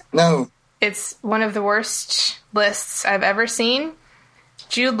this. No. It's one of the worst lists I've ever seen.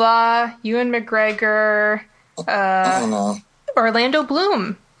 Jude Law, Ewan McGregor, I don't know. Orlando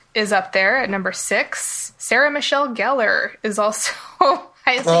Bloom is up there at number 6. Sarah Michelle Gellar is also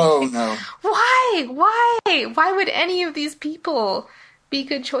highly. Oh, no. Why would any of these people be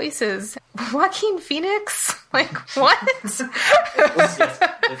good choices? Joaquin Phoenix? Like, what? Was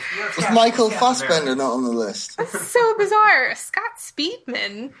Michael Fassbender not on the list? This is so bizarre. Scott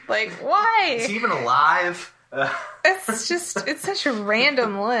Speedman? Like, why? Is he even alive? It's such a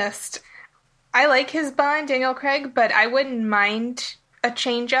random list. I like his Bond, Daniel Craig, but I wouldn't mind a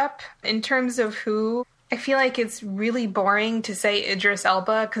change up in terms of who. I feel like it's really boring to say Idris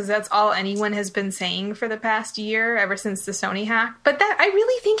Elba because that's all anyone has been saying for the past year ever since the Sony hack. But that I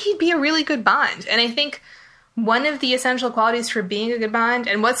really think he'd be a really good Bond. And I think one of the essential qualities for being a good Bond,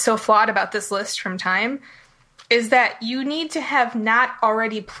 and what's so flawed about this list from Time, is that you need to have not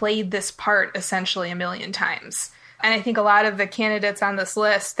already played this part essentially a million times. And I think a lot of the candidates on this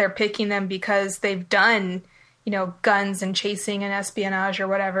list, they're picking them because they've done, guns and chasing and espionage or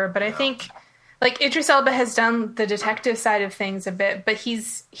whatever. But I think, like, Idris Elba has done the detective side of things a bit, but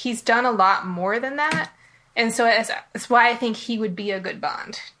he's done a lot more than that. And so it's why I think he would be a good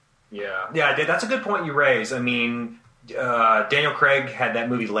Bond. Yeah, that's a good point you raise. I mean, Daniel Craig had that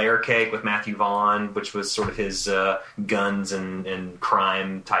movie Layer Cake with Matthew Vaughn, which was sort of his guns and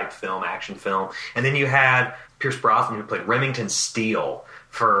crime type film, action film. And then you had Pierce Brosnan, who played Remington Steele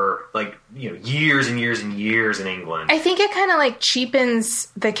for years and years and years in England. I think it kind of cheapens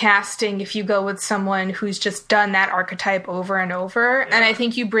the casting if you go with someone who's just done that archetype over and over. Yeah. And I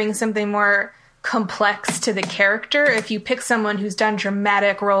think you bring something more complex to the character if you pick someone who's done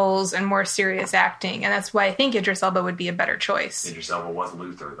dramatic roles and more serious acting, and that's why I think Idris Elba would be a better choice. Idris Elba was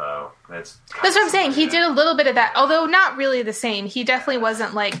Luther, though. That's what I'm saying. He did a little bit of that, although not really the same. He definitely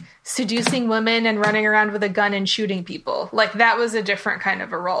wasn't seducing women and running around with a gun and shooting people. That was a different kind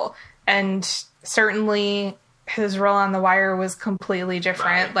of a role, and certainly his role on The Wire was completely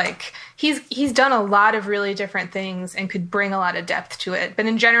different. Right. He's done a lot of really different things and could bring a lot of depth to it. But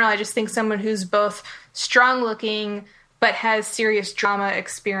in general, I just think someone who's both strong looking but has serious drama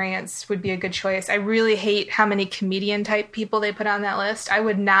experience would be a good choice. I really hate how many comedian type people they put on that list. I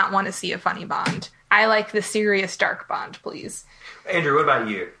would not want to see a funny Bond. I like the serious dark Bond, please. Andrew, what about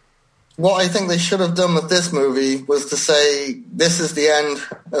you? What I think they should have done with this movie was to say, this is the end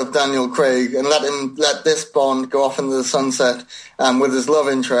of Daniel Craig, and let this Bond go off into the sunset with his love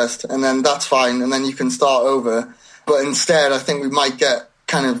interest, and then that's fine, and then you can start over. But instead, I think we might get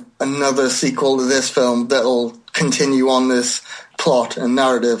kind of another sequel to this film that'll continue on this plot and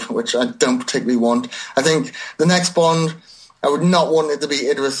narrative, which I don't particularly want. I think the next Bond, I would not want it to be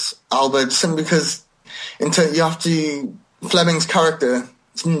Idris Elba, simply because Fleming's character,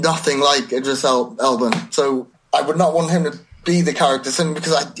 it's nothing like Idris Elba. So I would not want him to be the character simply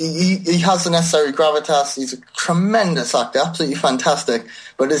because he has the necessary gravitas. He's a tremendous actor, absolutely fantastic.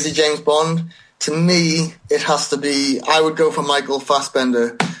 But is he James Bond? To me, it has to be, I would go for Michael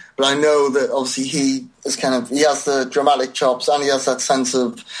Fassbender. But I know that obviously he has the dramatic chops and he has that sense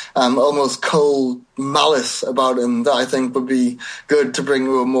of almost cold malice about him that I think would be good to bring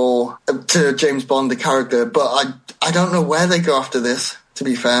to James Bond, the character. But I don't know where they go after this, to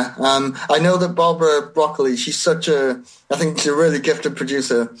be fair. I know that Barbara Broccoli, I think she's a really gifted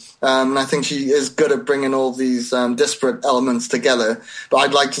producer. And I think she is good at bringing all these disparate elements together. But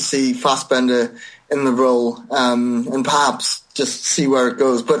I'd like to see Fassbender in the role and perhaps just see where it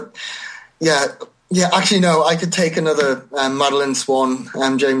goes. But yeah, actually no, I could take another Madeline Swan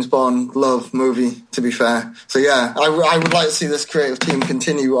James Bond love movie, to be fair. So yeah, I would like to see this creative team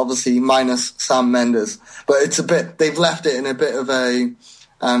continue, obviously minus Sam Mendes. But they've left it in a bit of a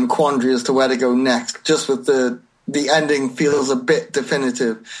quandary as to where to go next, just with the ending feels a bit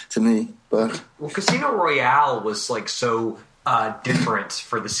definitive to me. But Casino Royale was so different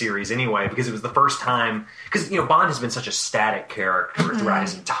for the series anyway, because it was the first time, because Bond has been such a static character throughout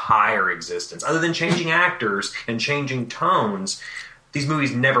his entire existence, other than changing actors and changing tones. these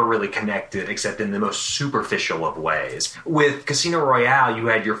movies never really connected except in the most superficial of ways. With Casino Royale, you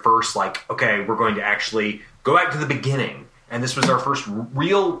had your first, like, okay, we're going to actually go back to the beginning. And this was our first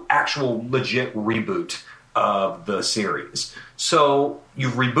real, actual, legit reboot of the series. So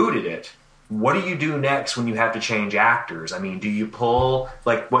you've rebooted it. What do you do next when you have to change actors? I mean, do you pull,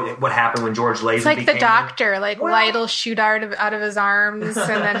 like, what happened when George Lazenby It's like the Doctor. In? Like, light will shoot out of his arms,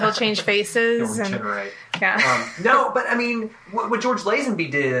 and then he'll change faces. He'll regenerate. No, but I mean, what George Lazenby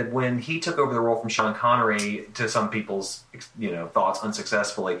did when he took over the role from Sean Connery, to some people's thoughts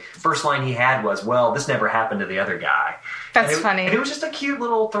unsuccessfully, first line he had was, "Well, this never happened to the other guy." That's funny. And it was just a cute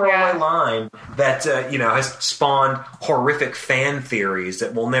little throwaway line that has spawned horrific fan theories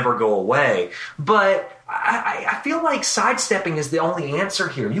that will never go away. But I feel like sidestepping is the only answer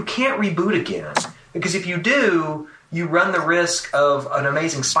here. You can't reboot again, because if you do, you run the risk of an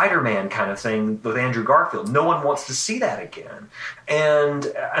Amazing Spider-Man kind of thing with Andrew Garfield. No one wants to see that again.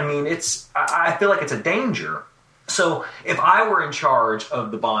 And, I mean, I feel like it's a danger. So if I were in charge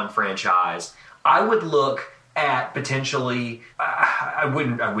of the Bond franchise, I would look at potentially, I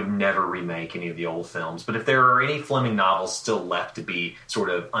would never remake any of the old films, but if there are any Fleming novels still left to be sort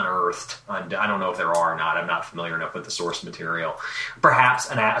of unearthed, and I don't know if there are or not, I'm not familiar enough with the source material, perhaps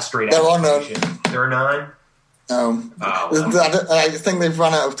a straight adaptation. There are none? No. I think they've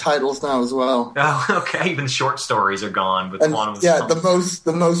run out of titles now as well. Oh, okay. Even short stories are gone with Quantum of Solace.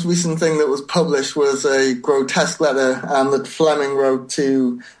 The most recent thing that was published was a grotesque letter that Fleming wrote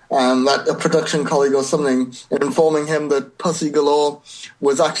to a production colleague or something, informing him that Pussy Galore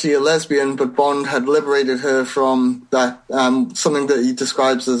was actually a lesbian, but Bond had liberated her from that something that he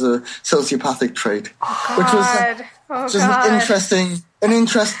describes as a sociopathic trait, which was just an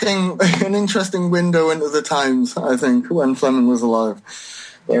interesting window into the times, I think, when Fleming was alive.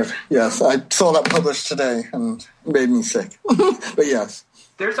 But yes, I saw that published today and it made me sick. But yes.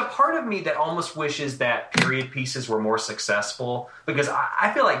 There's a part of me that almost wishes that period pieces were more successful, because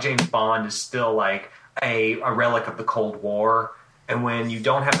I feel like James Bond is still like a relic of the Cold War. And when you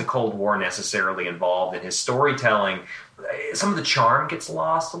don't have the Cold War necessarily involved in his storytelling, some of the charm gets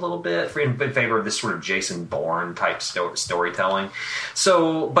lost a little bit in favor of this sort of Jason Bourne type storytelling.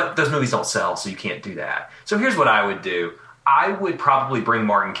 So, but those movies don't sell, so you can't do that. So here's what I would do. I would probably bring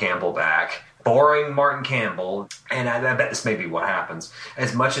Martin Campbell back. Boring Martin Campbell, and I bet this may be what happens.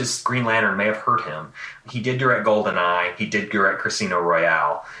 As much as Green Lantern may have hurt him, he did direct GoldenEye, he did direct Casino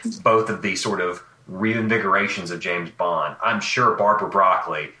Royale, both of these sort of reinvigorations of James Bond. I'm sure Barbara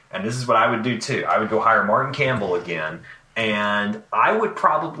Broccoli, and this is what I would do too, I would go hire Martin Campbell again, and I would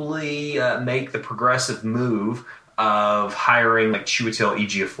probably make the progressive move of hiring like Chiwetel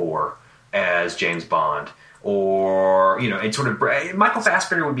Ejiofor as James Bond. Or, and sort of, Michael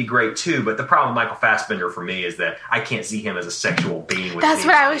Fassbender would be great too, but the problem with Michael Fassbender for me is that I can't see him as a sexual being. That's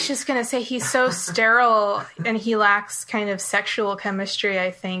what I was just going to say. He's so sterile and he lacks kind of sexual chemistry, I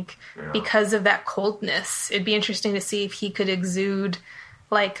think, because of that coldness. It'd be interesting to see if he could exude,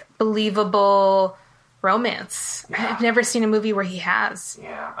 like, believable romance. Yeah. I've never seen a movie where he has.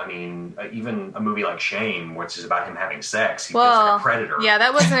 Yeah, I mean, even a movie like Shame, which is about him having sex, he feels like a predator. Yeah,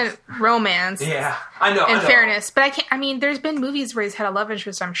 that wasn't romance. Yeah, I know. In fairness, but there's been movies where he's had a love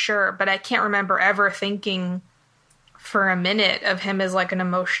interest, I'm sure, but I can't remember ever thinking for a minute of him as like an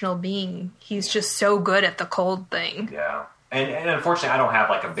emotional being. He's just so good at the cold thing. Yeah. And unfortunately, I don't have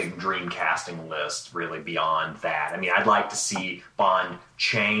like a big dream casting list really beyond that. I mean, I'd like to see Bond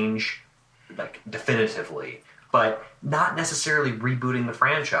change like definitively, but not necessarily rebooting the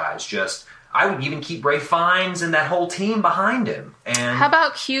franchise. Just, I would even keep Ralph Fiennes and that whole team behind him. And how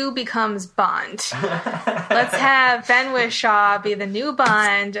about Q becomes Bond? Let's have Ben Whishaw be the new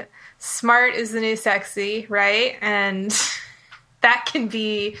Bond. Smart is the new sexy, right? And that can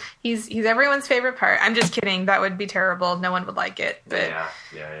be, he's everyone's favorite part. I'm just kidding. That would be terrible. No one would like it. But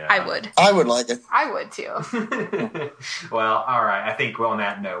yeah. I would. I would like it. I would too. Well, all right. I think on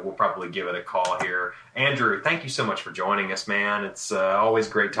that note, we'll probably give it a call here. Andrew, thank you so much for joining us, man. It's always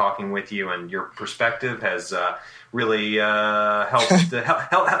great talking with you, and your perspective has really helped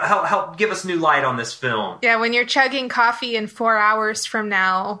help give us new light on this film. Yeah, when you're chugging coffee in 4 hours from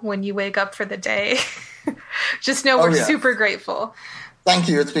now, when you wake up for the day, just know we're super grateful. Thank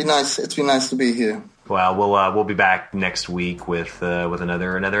you. It's been nice. It's been nice to be here. Well, we'll be back next week with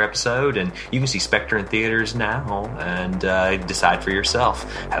another episode, and you can see Spectre in theaters now and decide for yourself.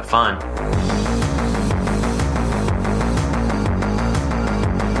 Have fun.